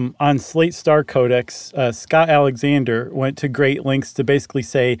 And on Slate Star Codex, Scott Alexander went to great lengths to basically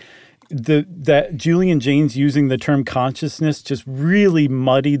say that Julian Jaynes using the term consciousness just really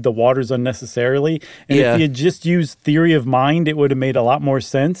muddied the waters unnecessarily. And if he had just used theory of mind, it would have made a lot more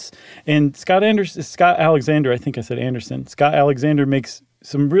sense. And Scott Alexander makes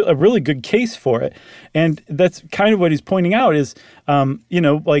a really good case for it. And that's kind of what he's pointing out is,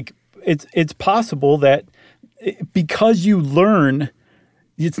 it's possible that because you learn,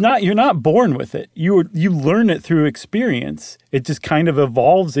 you're not born with it. You learn it through experience. It just kind of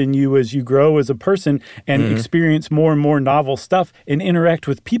evolves in you as you grow as a person and experience more and more novel stuff and interact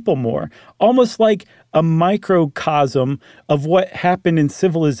with people more. Almost like a microcosm of what happened in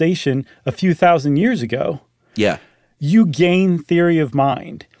civilization a few thousand years ago. Yeah. You gain theory of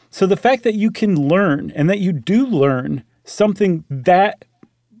mind. So the fact that you can learn and that you do learn something that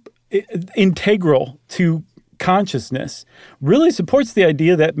integral to consciousness really supports the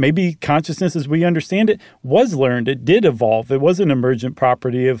idea that maybe consciousness as we understand it was learned. It did evolve. It was an emergent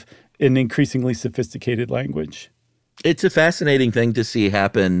property of an increasingly sophisticated language. It's a fascinating thing to see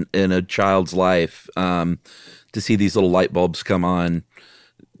happen in a child's life, to see these little light bulbs come on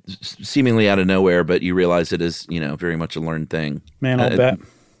seemingly out of nowhere, but you realize it is, very much a learned thing. Man, I'll bet.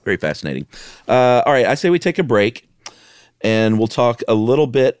 Very fascinating. All right, I say we take a break and we'll talk a little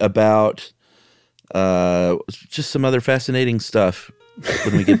bit about just some other fascinating stuff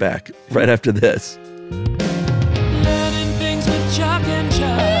when we get back right after this. Learning things with Chuck and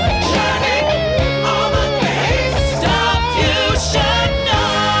Chuck. Learning all the things. Stuff you should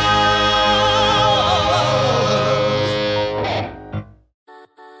know.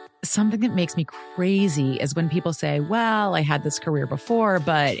 Something that makes me crazy is when people say, well, I had this career before,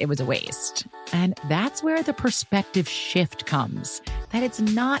 but it was a waste. And that's where the perspective shift comes, that it's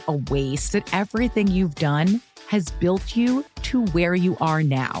not a waste, that everything you've done has built you to where you are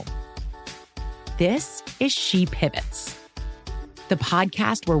now. This is She Pivots, the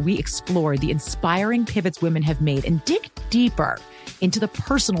podcast where we explore the inspiring pivots women have made and dig deeper into the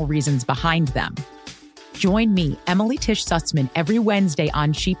personal reasons behind them. Join me, Emily Tish Sussman, every Wednesday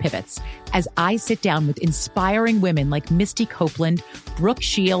on She Pivots as I sit down with inspiring women like Misty Copeland, Brooke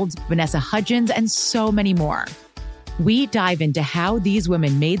Shields, Vanessa Hudgens, and so many more. We dive into how these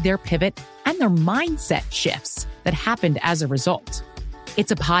women made their pivot and their mindset shifts that happened as a result.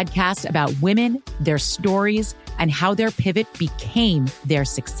 It's a podcast about women, their stories, and how their pivot became their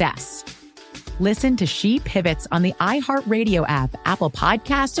success. Listen to She Pivots on the iHeartRadio app, Apple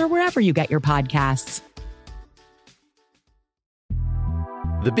Podcasts, or wherever you get your podcasts.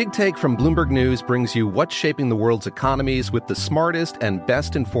 The Big Take from Bloomberg News brings you what's shaping the world's economies with the smartest and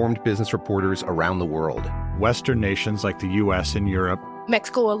best-informed business reporters around the world. Western nations like the U.S. and Europe.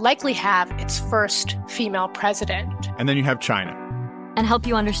 Mexico will likely have its first female president. And then you have China. And help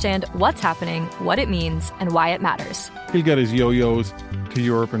you understand what's happening, what it means, and why it matters. He'll get his yo-yos to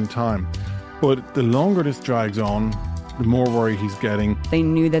Europe in time. But the longer this drags on, the more worried he's getting. They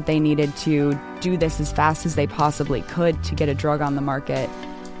knew that they needed to do this as fast as they possibly could to get a drug on the market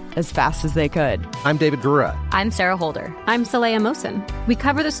as fast as they could. I'm David Gura. I'm Sarah Holder. I'm Saleha Mohsen. We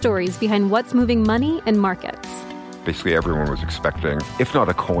cover the stories behind what's moving money and markets. Basically, everyone was expecting, if not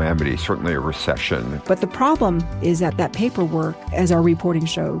a calamity, certainly a recession. But the problem is that paperwork, as our reporting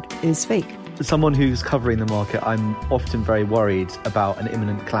showed, is fake. As someone who's covering the market, I'm often very worried about an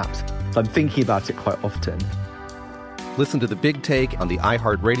imminent collapse. I'm thinking about it quite often. Listen to The Big Take on the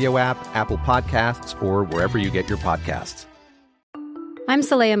iHeartRadio app, Apple Podcasts, or wherever you get your podcasts. I'm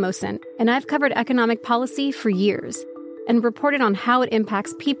Saleha Mohsen, and I've covered economic policy for years and reported on how it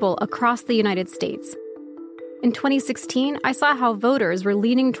impacts people across the United States. In 2016, I saw how voters were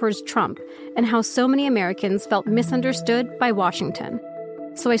leaning towards Trump and how so many Americans felt misunderstood by Washington.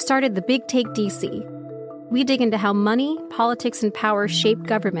 So I started The Big Take DC. We dig into how money, politics, and power shape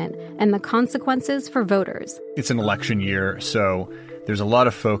government and the consequences for voters. It's an election year, so there's a lot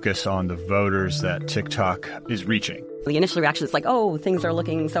of focus on the voters that TikTok is reaching. The initial reaction is like, oh, things are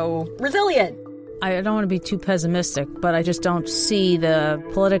looking so resilient. I don't want to be too pessimistic, but I just don't see the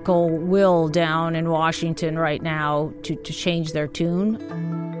political will down in Washington right now to change their tune.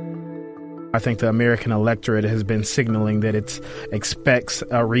 I think the American electorate has been signaling that it expects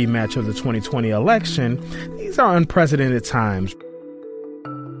a rematch of the 2020 election. These are unprecedented times.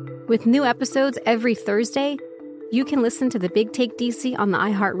 With new episodes every Thursday, you can listen to The Big Take DC on the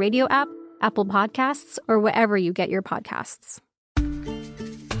iHeartRadio app, Apple Podcasts, or wherever you get your podcasts.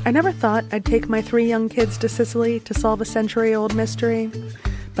 I never thought I'd take my 3 young kids to Sicily to solve a century-old mystery.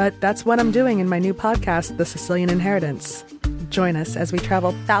 But that's what I'm doing in my new podcast, The Sicilian Inheritance. Join us as we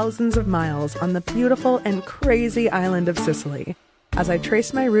travel thousands of miles on the beautiful and crazy island of Sicily, as I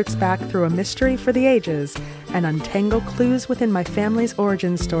trace my roots back through a mystery for the ages and untangle clues within my family's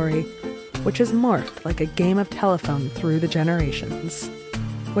origin story, which has morphed like a game of telephone through the generations.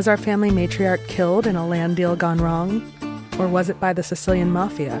 Was our family matriarch killed in a land deal gone wrong? Or was it by the Sicilian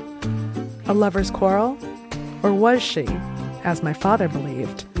mafia? A lover's quarrel? Or was she, as my father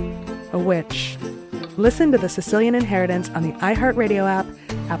believed, a witch? Listen to The Sicilian Inheritance on the iHeartRadio app,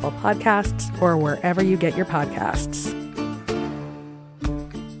 Apple Podcasts, or wherever you get your podcasts.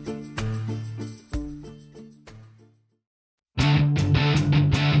 Learning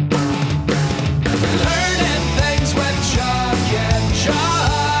things with Chuck and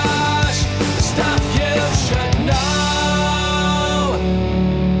Josh. Stuff you should know.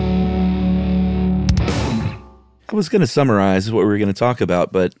 I was going to summarize what we were going to talk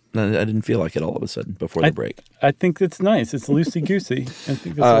about, but I didn't feel like it all of a sudden before the break. I think it's nice. It's loosey-goosey. I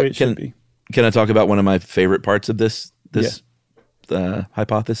think that's the way it should be. Can I talk about one of my favorite parts of this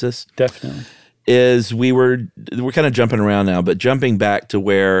hypothesis? Definitely. Is we're kind of jumping around now, but jumping back to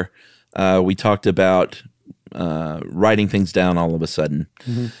where we talked about writing things down all of a sudden.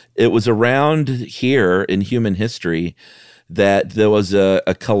 Mm-hmm. It was around here in human history that there was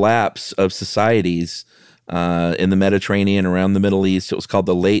a collapse of societies in the Mediterranean, around the Middle East. It was called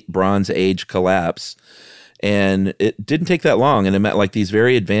the Late Bronze Age Collapse. And it didn't take that long. And it meant like these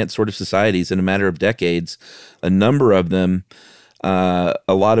very advanced sort of societies in a matter of decades, a number of them, a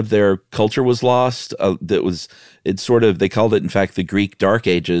lot of their culture was lost. They called it, in fact, the Greek Dark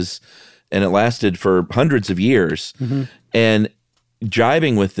Ages. And it lasted for hundreds of years. Mm-hmm. And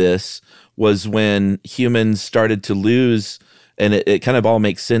jibing with this was when humans started to lose, and it kind of all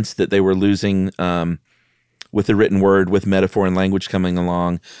makes sense that they were losing with the written word, with metaphor and language coming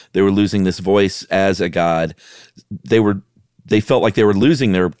along. They were losing this voice as a god. They felt like they were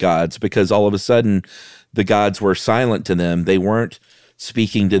losing their gods because all of a sudden the gods were silent to them. They weren't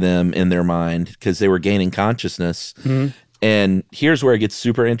speaking to them in their mind because they were gaining consciousness. Mm-hmm. And here's where it gets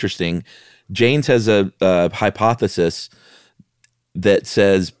super interesting. Jaynes has a hypothesis that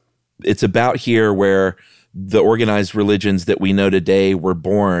says it's about here where the organized religions that we know today were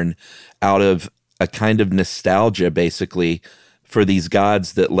born out of a kind of nostalgia, basically, for these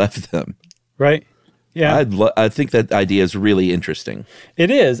gods that left them. Right. Yeah. I think that idea is really interesting.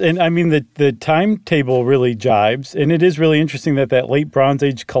 It is. And I mean, the timetable really jibes. And it is really interesting that late Bronze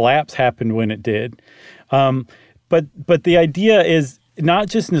Age collapse happened when it did. But the idea is not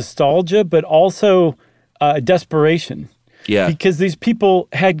just nostalgia, but also desperation. Yeah. Because these people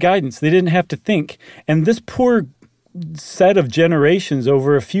had guidance. They didn't have to think. And this poor set of generations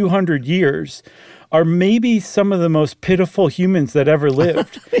over a few hundred years are maybe some of the most pitiful humans that ever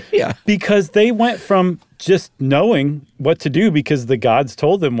lived. Yeah. Because they went from just knowing what to do because the gods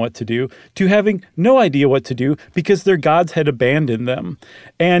told them what to do to having no idea what to do because their gods had abandoned them.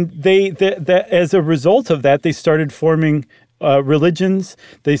 And they as a result of that, they started forming religions.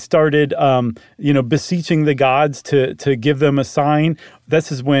 They started, beseeching the gods to give them a sign. This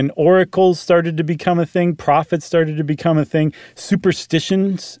is when oracles started to become a thing. Prophets started to become a thing.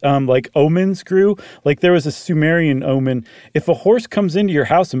 Superstitions, like omens, grew. Like there was a Sumerian omen. If a horse comes into your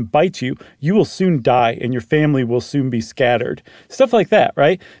house and bites you, you will soon die and your family will soon be scattered. Stuff like that,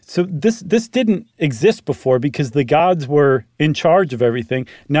 right? So this didn't exist before because the gods were in charge of everything.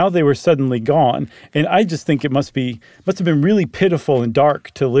 Now they were suddenly gone. And I just think it must have been really pitiful and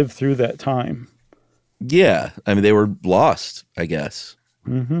dark to live through that time. Yeah. I mean, they were lost, I guess,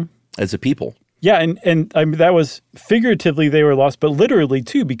 as a people. Yeah, and I mean, that was figuratively they were lost, but literally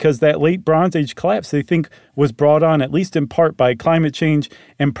too, because that late Bronze Age collapse, they think, was brought on at least in part by climate change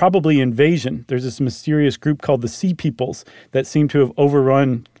and probably invasion. There's this mysterious group called the Sea Peoples that seem to have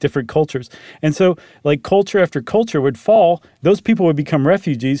overrun different cultures. And so, like, culture after culture would fall, those people would become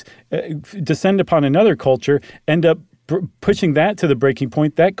refugees, descend upon another culture, end up pushing that to the breaking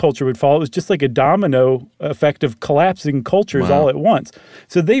point. That culture would fall. It was just like a domino effect of collapsing cultures all at once.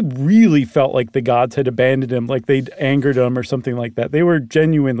 So they really felt like the gods had abandoned them, like they'd angered them or something like that. They were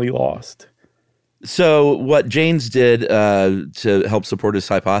genuinely lost. So what Jaynes did to help support his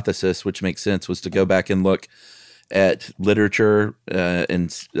hypothesis, which makes sense, was to go back and look at literature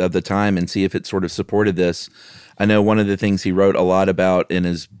of the time and see if it sort of supported this. I know one of the things he wrote a lot about in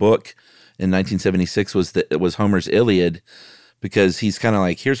his book in 1976 was Homer's Iliad, because he's kind of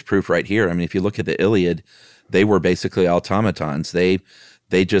like, here's proof right here. I mean, if you look at the Iliad, they were basically automatons. They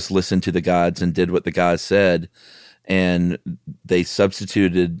just listened to the gods and did what the gods said, and they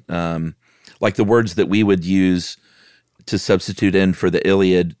substituted like the words that we would use to substitute in for the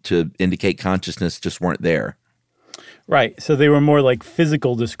Iliad to indicate consciousness just weren't there. Right. So they were more like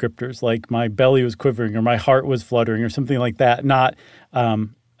physical descriptors, like my belly was quivering or my heart was fluttering or something like that, not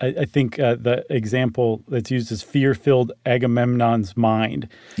I think the example that's used is fear-filled Agamemnon's mind.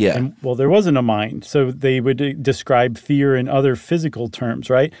 Yeah. And, well, there wasn't a mind, so they would describe fear in other physical terms,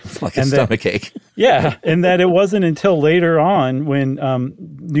 right? Like a stomachache. Yeah, and that it wasn't until later on when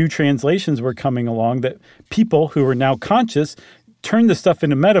new translations were coming along that people who were now conscious turned the stuff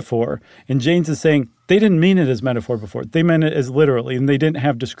into metaphor. And Jaynes is saying they didn't mean it as metaphor before. They meant it as literally, and they didn't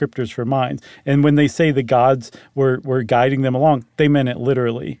have descriptors for minds. And when they say the gods were guiding them along, they meant it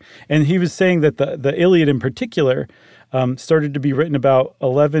literally. And he was saying that the Iliad in particular started to be written about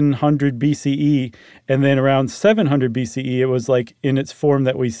 1100 BCE, and then around 700 BCE, it was like in its form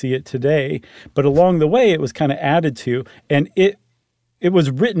that we see it today. But along the way, it was kind of added to, and it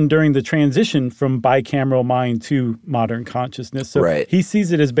was written during the transition from bicameral mind to modern consciousness. So he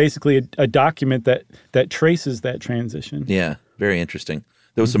sees it as basically a document that traces that transition. Yeah, very interesting.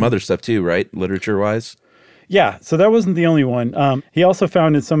 There was some other stuff too, right? Literature-wise? Yeah, so that wasn't the only one. He also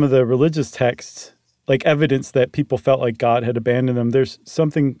found in some of the religious texts, like evidence that people felt like God had abandoned them. There's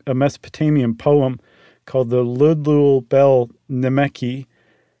a Mesopotamian poem called the Ludlul Bel Nemeki,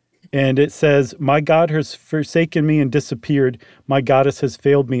 and it says, "My God has forsaken me and disappeared. My goddess has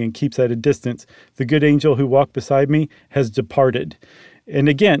failed me and keeps at a distance. The good angel who walked beside me has departed." And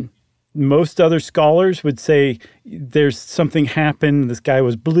again, most other scholars would say there's something happened. This guy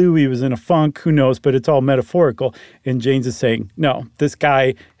was blue. He was in a funk. Who knows? But it's all metaphorical. And Jaynes is saying, no, this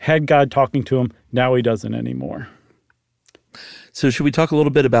guy had God talking to him. Now he doesn't anymore. So should we talk a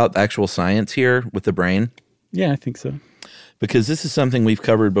little bit about actual science here with the brain? Yeah, I think so. Because this is something we've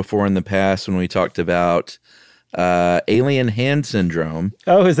covered before in the past when we talked about alien hand syndrome.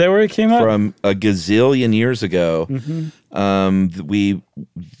 Oh, is that where it came up? From a gazillion years ago.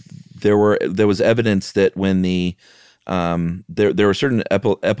 There was evidence that when there were certain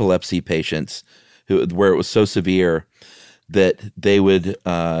epilepsy patients where it was so severe that they would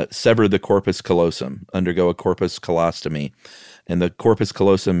sever the corpus callosum, undergo a corpus colostomy. And the corpus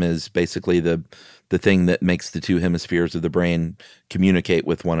callosum is basically the thing that makes the two hemispheres of the brain communicate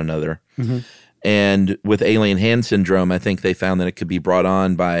with one another. And with alien hand syndrome, I think they found that it could be brought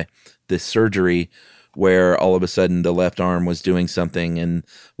on by this surgery where all of a sudden the left arm was doing something and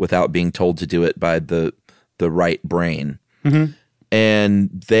without being told to do it by the right brain. And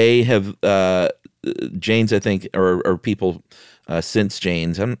they have Jaynes, I think, or people since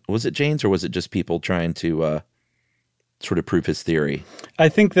Jaynes. Was it Jaynes or was it just people trying to sort of prove his theory? I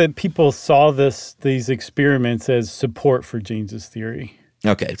think that people saw these experiments as support for Jaynes's theory.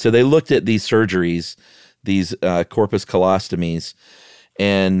 Okay, so they looked at these surgeries, these corpus colostomies,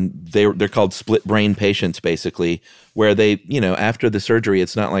 and they're called split brain patients, basically, where they, after the surgery,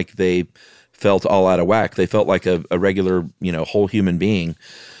 it's not like they felt all out of whack. They felt like a regular, whole human being.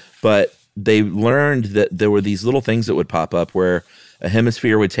 But they learned that there were these little things that would pop up where a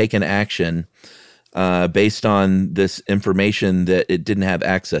hemisphere would take an action based on this information that it didn't have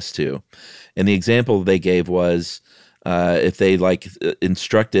access to. And the example they gave was if they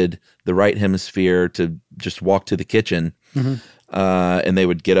instructed the right hemisphere to just walk to the kitchen, and they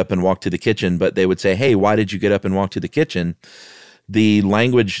would get up and walk to the kitchen, but they would say, hey, why did you get up and walk to the kitchen? The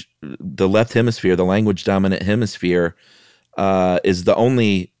left hemisphere, the language dominant hemisphere, is the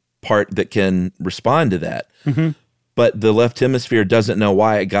only part that can respond to that. But the left hemisphere doesn't know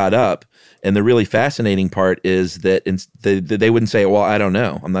why it got up. And the really fascinating part is that they wouldn't say, well, I don't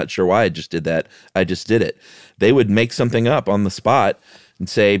know. I'm not sure why I just did that. I just did it. They would make something up on the spot and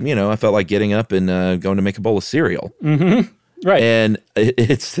say, I felt like getting up and going to make a bowl of cereal. Right. And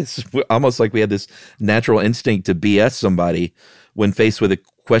it's almost like we had this natural instinct to BS somebody when faced with a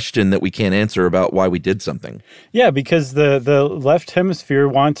question that we can't answer about why we did something. Yeah, because the left hemisphere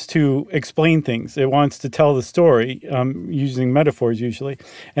wants to explain things. It wants to tell the story, using metaphors usually.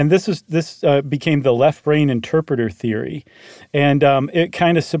 And this became the left brain interpreter theory. And it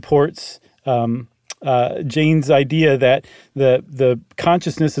kind of supports Jane's idea that the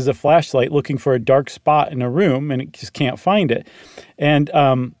consciousness is a flashlight looking for a dark spot in a room, and it just can't find it. And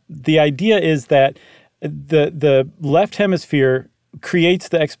the idea is that the left hemisphere creates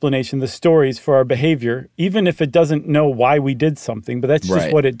the explanation, the stories for our behavior, even if it doesn't know why we did something, but that's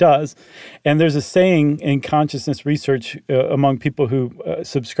just what it does. And there's a saying in consciousness research among people who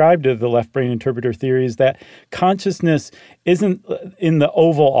subscribe to the left brain interpreter theory is that consciousness isn't in the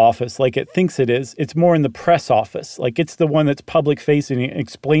Oval Office like it thinks it is. It's more in the press office. Like it's the one that's public facing and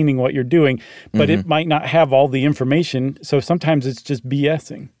explaining what you're doing, but it might not have all the information. So sometimes it's just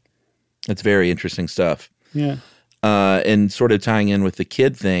BSing. That's very interesting stuff. Yeah. And sort of tying in with the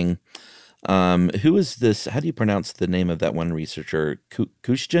kid thing, who is this? How do you pronounce the name of that one researcher?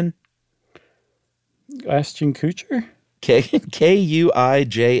 Kuijten? Ashton Kutcher? Kuijsten.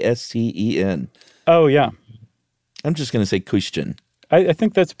 Oh, yeah. I'm just going to say Kuijten. I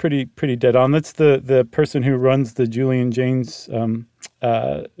think that's pretty dead on. That's the person who runs the Julian Jaynes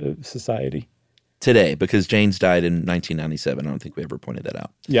Society. Today, because Jaynes died in 1997. I don't think we ever pointed that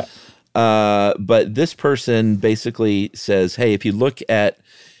out. Yeah. But this person basically says, hey, if you look at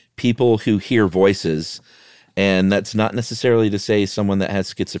people who hear voices, and that's not necessarily to say someone that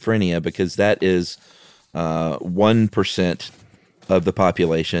has schizophrenia, because that is 1% of the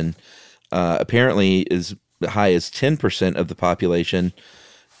population, apparently as high as 10% of the population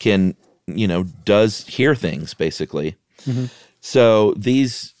does hear things, basically. So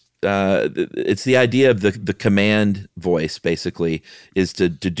these... it's the idea of the command voice, basically, is to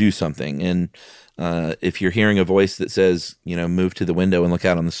do something. And if you're hearing a voice that says, move to the window and look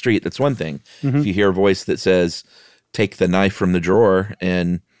out on the street, that's one thing. If you hear a voice that says, take the knife from the drawer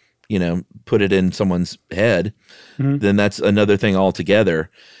and, put it in someone's head, then that's another thing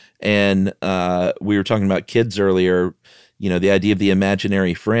altogether. And we were talking about kids earlier, the idea of the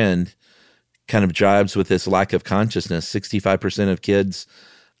imaginary friend kind of jibes with this lack of consciousness. 65% of kids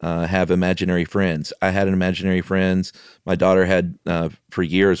have imaginary friends. I had an imaginary friends. My daughter had for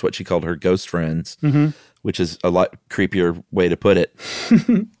years what she called her ghost friends, which is a lot creepier way to put it.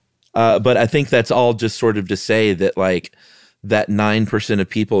 But I think that's all just sort of to say that that 9% of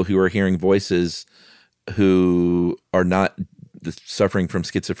people who are hearing voices who are not suffering from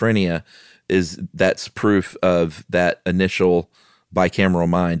schizophrenia that's proof of that initial bicameral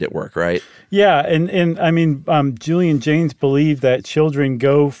mind at work, right? Yeah, and I mean, Julian Jaynes believed that children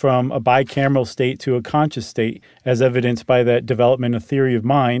go from a bicameral state to a conscious state, as evidenced by that development of theory of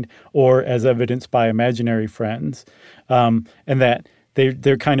mind, or as evidenced by imaginary friends, and that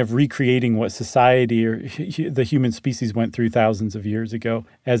they're kind of recreating what society or the human species went through thousands of years ago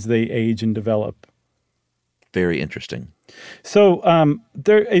as they age and develop. Very interesting. So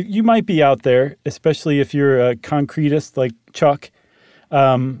you might be out there, especially if you're a concretist like Chuck,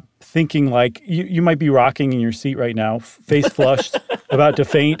 thinking like you might be rocking in your seat right now, face flushed, about to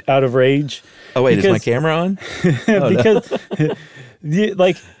faint out of rage. Oh, wait, is my camera on? Because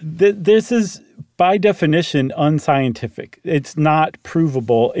this is by definition unscientific. It's not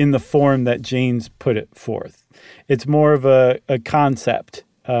provable in the form that Jaynes put it forth. It's more of a concept.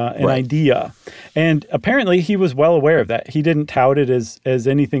 An idea. And apparently he was well aware of that. He didn't tout it as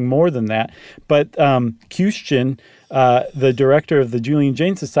anything more than that. But Kuijten, the director of the Julian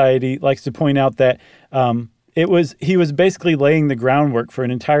Jaynes Society, likes to point out that he was basically laying the groundwork for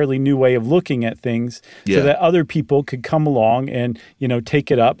an entirely new way of looking at things so that other people could come along and,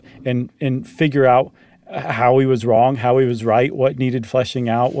 take it up and figure out how he was wrong, how he was right, what needed fleshing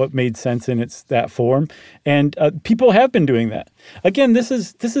out, what made sense in that form. And people have been doing that. Again, this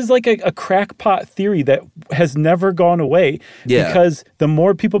is like a crackpot theory that has never gone away. Yeah. Because the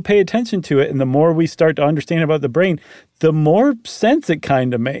more people pay attention to it and the more we start to understand about the brain, the more sense it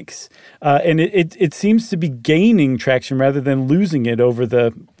kind of makes. And it seems to be gaining traction rather than losing it over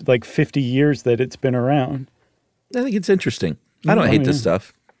the 50 years that it's been around. I think it's interesting. I don't hate this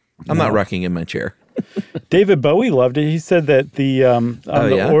stuff. I'm not rocking in my chair. David Bowie loved it. He said that the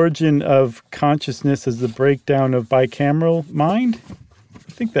origin of consciousness is the breakdown of bicameral mind.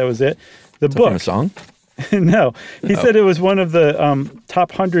 I think that was it. The book. From a song? No. He said it was one of the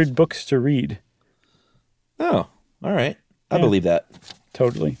top 100 books to read. Oh, all right. I believe that.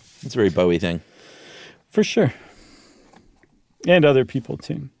 Totally. It's a very Bowie thing. For sure. And other people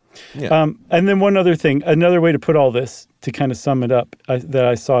too. Yeah. And then one other thing, another way to put all this, to kind of sum it up, that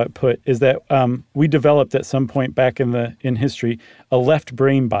I saw it put, is that we developed at some point back in history a left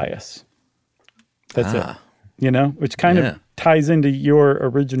brain bias. That's it. Which kind of ties into your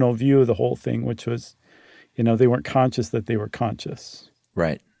original view of the whole thing, which was, they weren't conscious that they were conscious.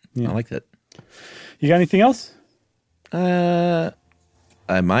 Right. Yeah. I like that. You got anything else? I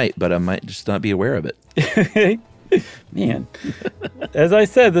might, but I might just not be aware of it. Man, as I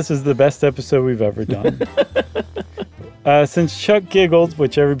said, this is the best episode we've ever done. Since Chuck giggled,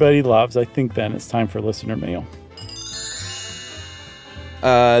 which everybody loves, I think then it's time for listener mail.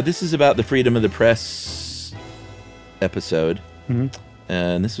 This is about the freedom of the press episode. Mm-hmm.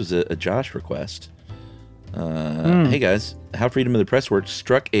 And this was a Josh request. Hey guys, how freedom of the press works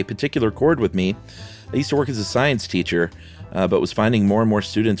struck a particular chord with me. I used to work as a science teacher, but was finding more and more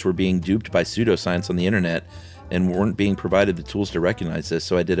students were being duped by pseudoscience on the internet and weren't being provided the tools to recognize this.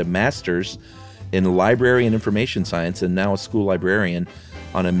 So I did a master's in library and information science and now a school librarian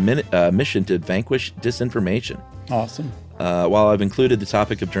on a mission to vanquish disinformation. Awesome. While I've included the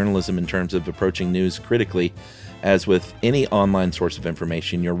topic of journalism in terms of approaching news critically, as with any online source of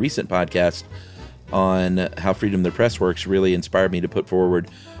information, your recent podcast on how freedom of the press works really inspired me to put forward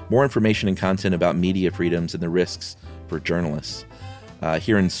more information and content about media freedoms and the risks for journalists.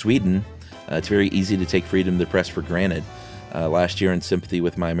 Here in Sweden, it's very easy to take freedom of the press for granted. Last year, in sympathy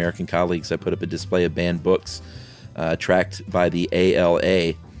with my American colleagues, I put up a display of banned books tracked by the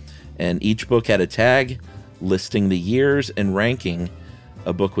ALA, and each book had a tag listing the years and ranking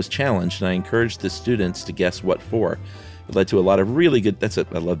a book was challenged, and I encouraged the students to guess what for. It led to a lot of really good,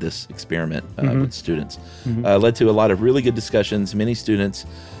 I love this experiment with students. Led to a lot of really good discussions. Many students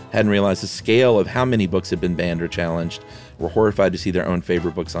hadn't realized the scale of how many books had been banned or challenged, were horrified to see their own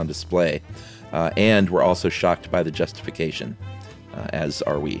favorite books on display, and were also shocked by the justification, as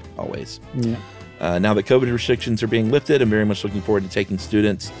are we always. Yeah. Now that COVID restrictions are being lifted, I'm very much looking forward to taking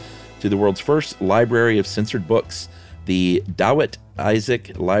students to the world's first library of censored books, the Dawit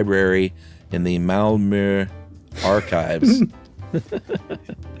Isaak Library in the Malmö Archives.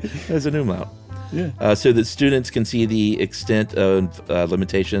 There's an umlaut. Yeah. So that students can see the extent of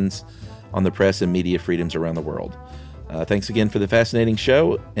limitations on the press and media freedoms around the world. Thanks again for the fascinating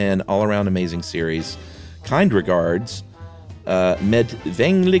show and all-around amazing series. Kind regards,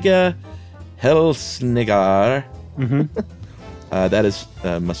 Medvängliga Hälsningar. That is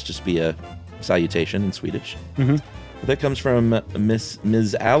must just be a salutation in Swedish. That comes from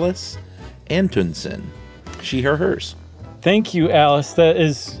Ms. Alice Antonsen. She, her, hers. Thank you, Alice. That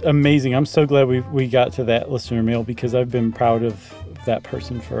is amazing. I'm so glad we got to that listener mail because I've been proud of that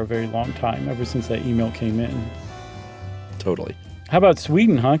person for a very long time, ever since that email came in. Totally. How about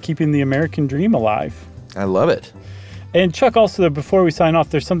Sweden, huh? Keeping the American dream alive. I love it. And Chuck, also, before we sign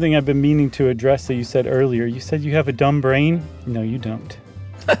off, there's something I've been meaning to address that you said earlier. You said you have a dumb brain. No, you don't.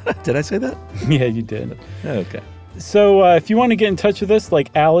 Did I say that? Yeah, you did. Okay. So if you want to get in touch with us like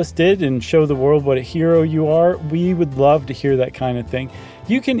Alice did and show the world what a hero you are, we would love to hear that kind of thing.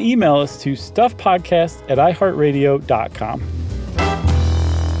 You can email us to stuffpodcast@iheartradio.com.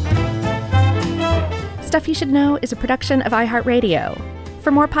 Stuff You Should Know is a production of iHeartRadio.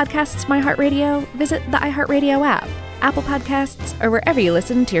 For more podcasts from iHeartRadio, visit the iHeartRadio app, Apple Podcasts, or wherever you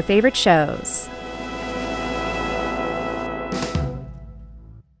listen to your favorite shows.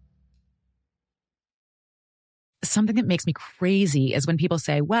 Something that makes me crazy is when people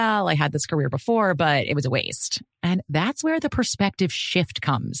say, well, I had this career before, but it was a waste. And that's where the perspective shift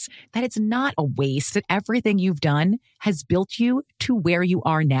comes, that it's not a waste, that everything you've done has built you to where you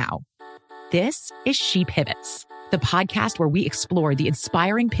are now. This is She Pivots, the podcast where we explore the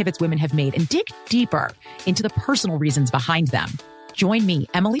inspiring pivots women have made and dig deeper into the personal reasons behind them. Join me,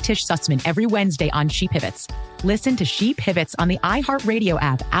 Emily Tish Sussman, every Wednesday on She Pivots. Listen to She Pivots on the iHeartRadio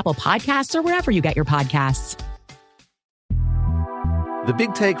app, Apple Podcasts, or wherever you get your podcasts. The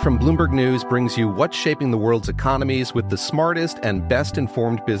Big Take from Bloomberg News brings you what's shaping the world's economies with the smartest and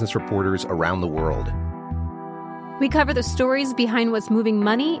best-informed business reporters around the world. We cover the stories behind what's moving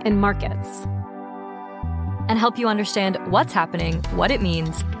money and markets, and help you understand what's happening, what it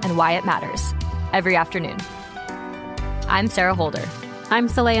means, and why it matters every afternoon. I'm Sarah Holder. I'm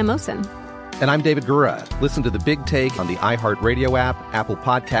Saleha Mohsin. And I'm David Gura. Listen to The Big Take on the iHeartRadio app, Apple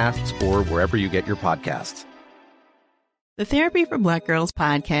Podcasts, or wherever you get your podcasts. The Therapy for Black Girls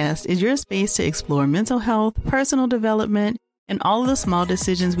podcast is your space to explore mental health, personal development, and all of the small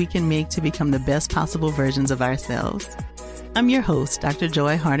decisions we can make to become the best possible versions of ourselves. I'm your host, Dr.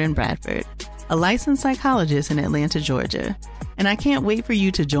 Joy Harden Bradford, a licensed psychologist in Atlanta, Georgia, and I can't wait for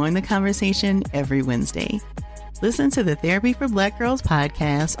you to join the conversation every Wednesday. Listen to the Therapy for Black Girls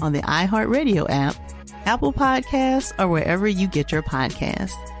podcast on the iHeartRadio app, Apple Podcasts, or wherever you get your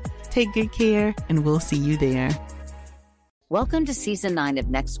podcasts. Take good care, and we'll see you there. Welcome to Season 9 of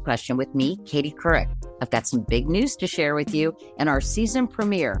Next Question with me, Katie Couric. I've got some big news to share with you in our season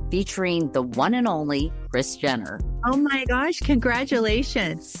premiere featuring the one and only Kris Jenner. Oh my gosh,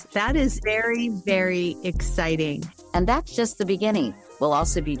 congratulations. That is very, very exciting. And that's just the beginning. We'll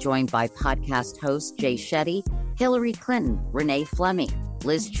also be joined by podcast host Jay Shetty, Hillary Clinton, Renee Fleming,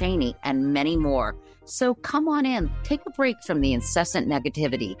 Liz Cheney, and many more. So come on in, take a break from the incessant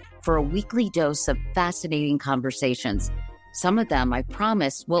negativity for a weekly dose of fascinating conversations. Some of them, I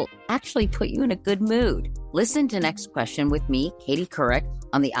promise, will actually put you in a good mood. Listen to Next Question with me, Katie Couric,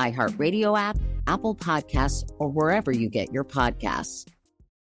 on the iHeartRadio app, Apple Podcasts, or wherever you get your podcasts.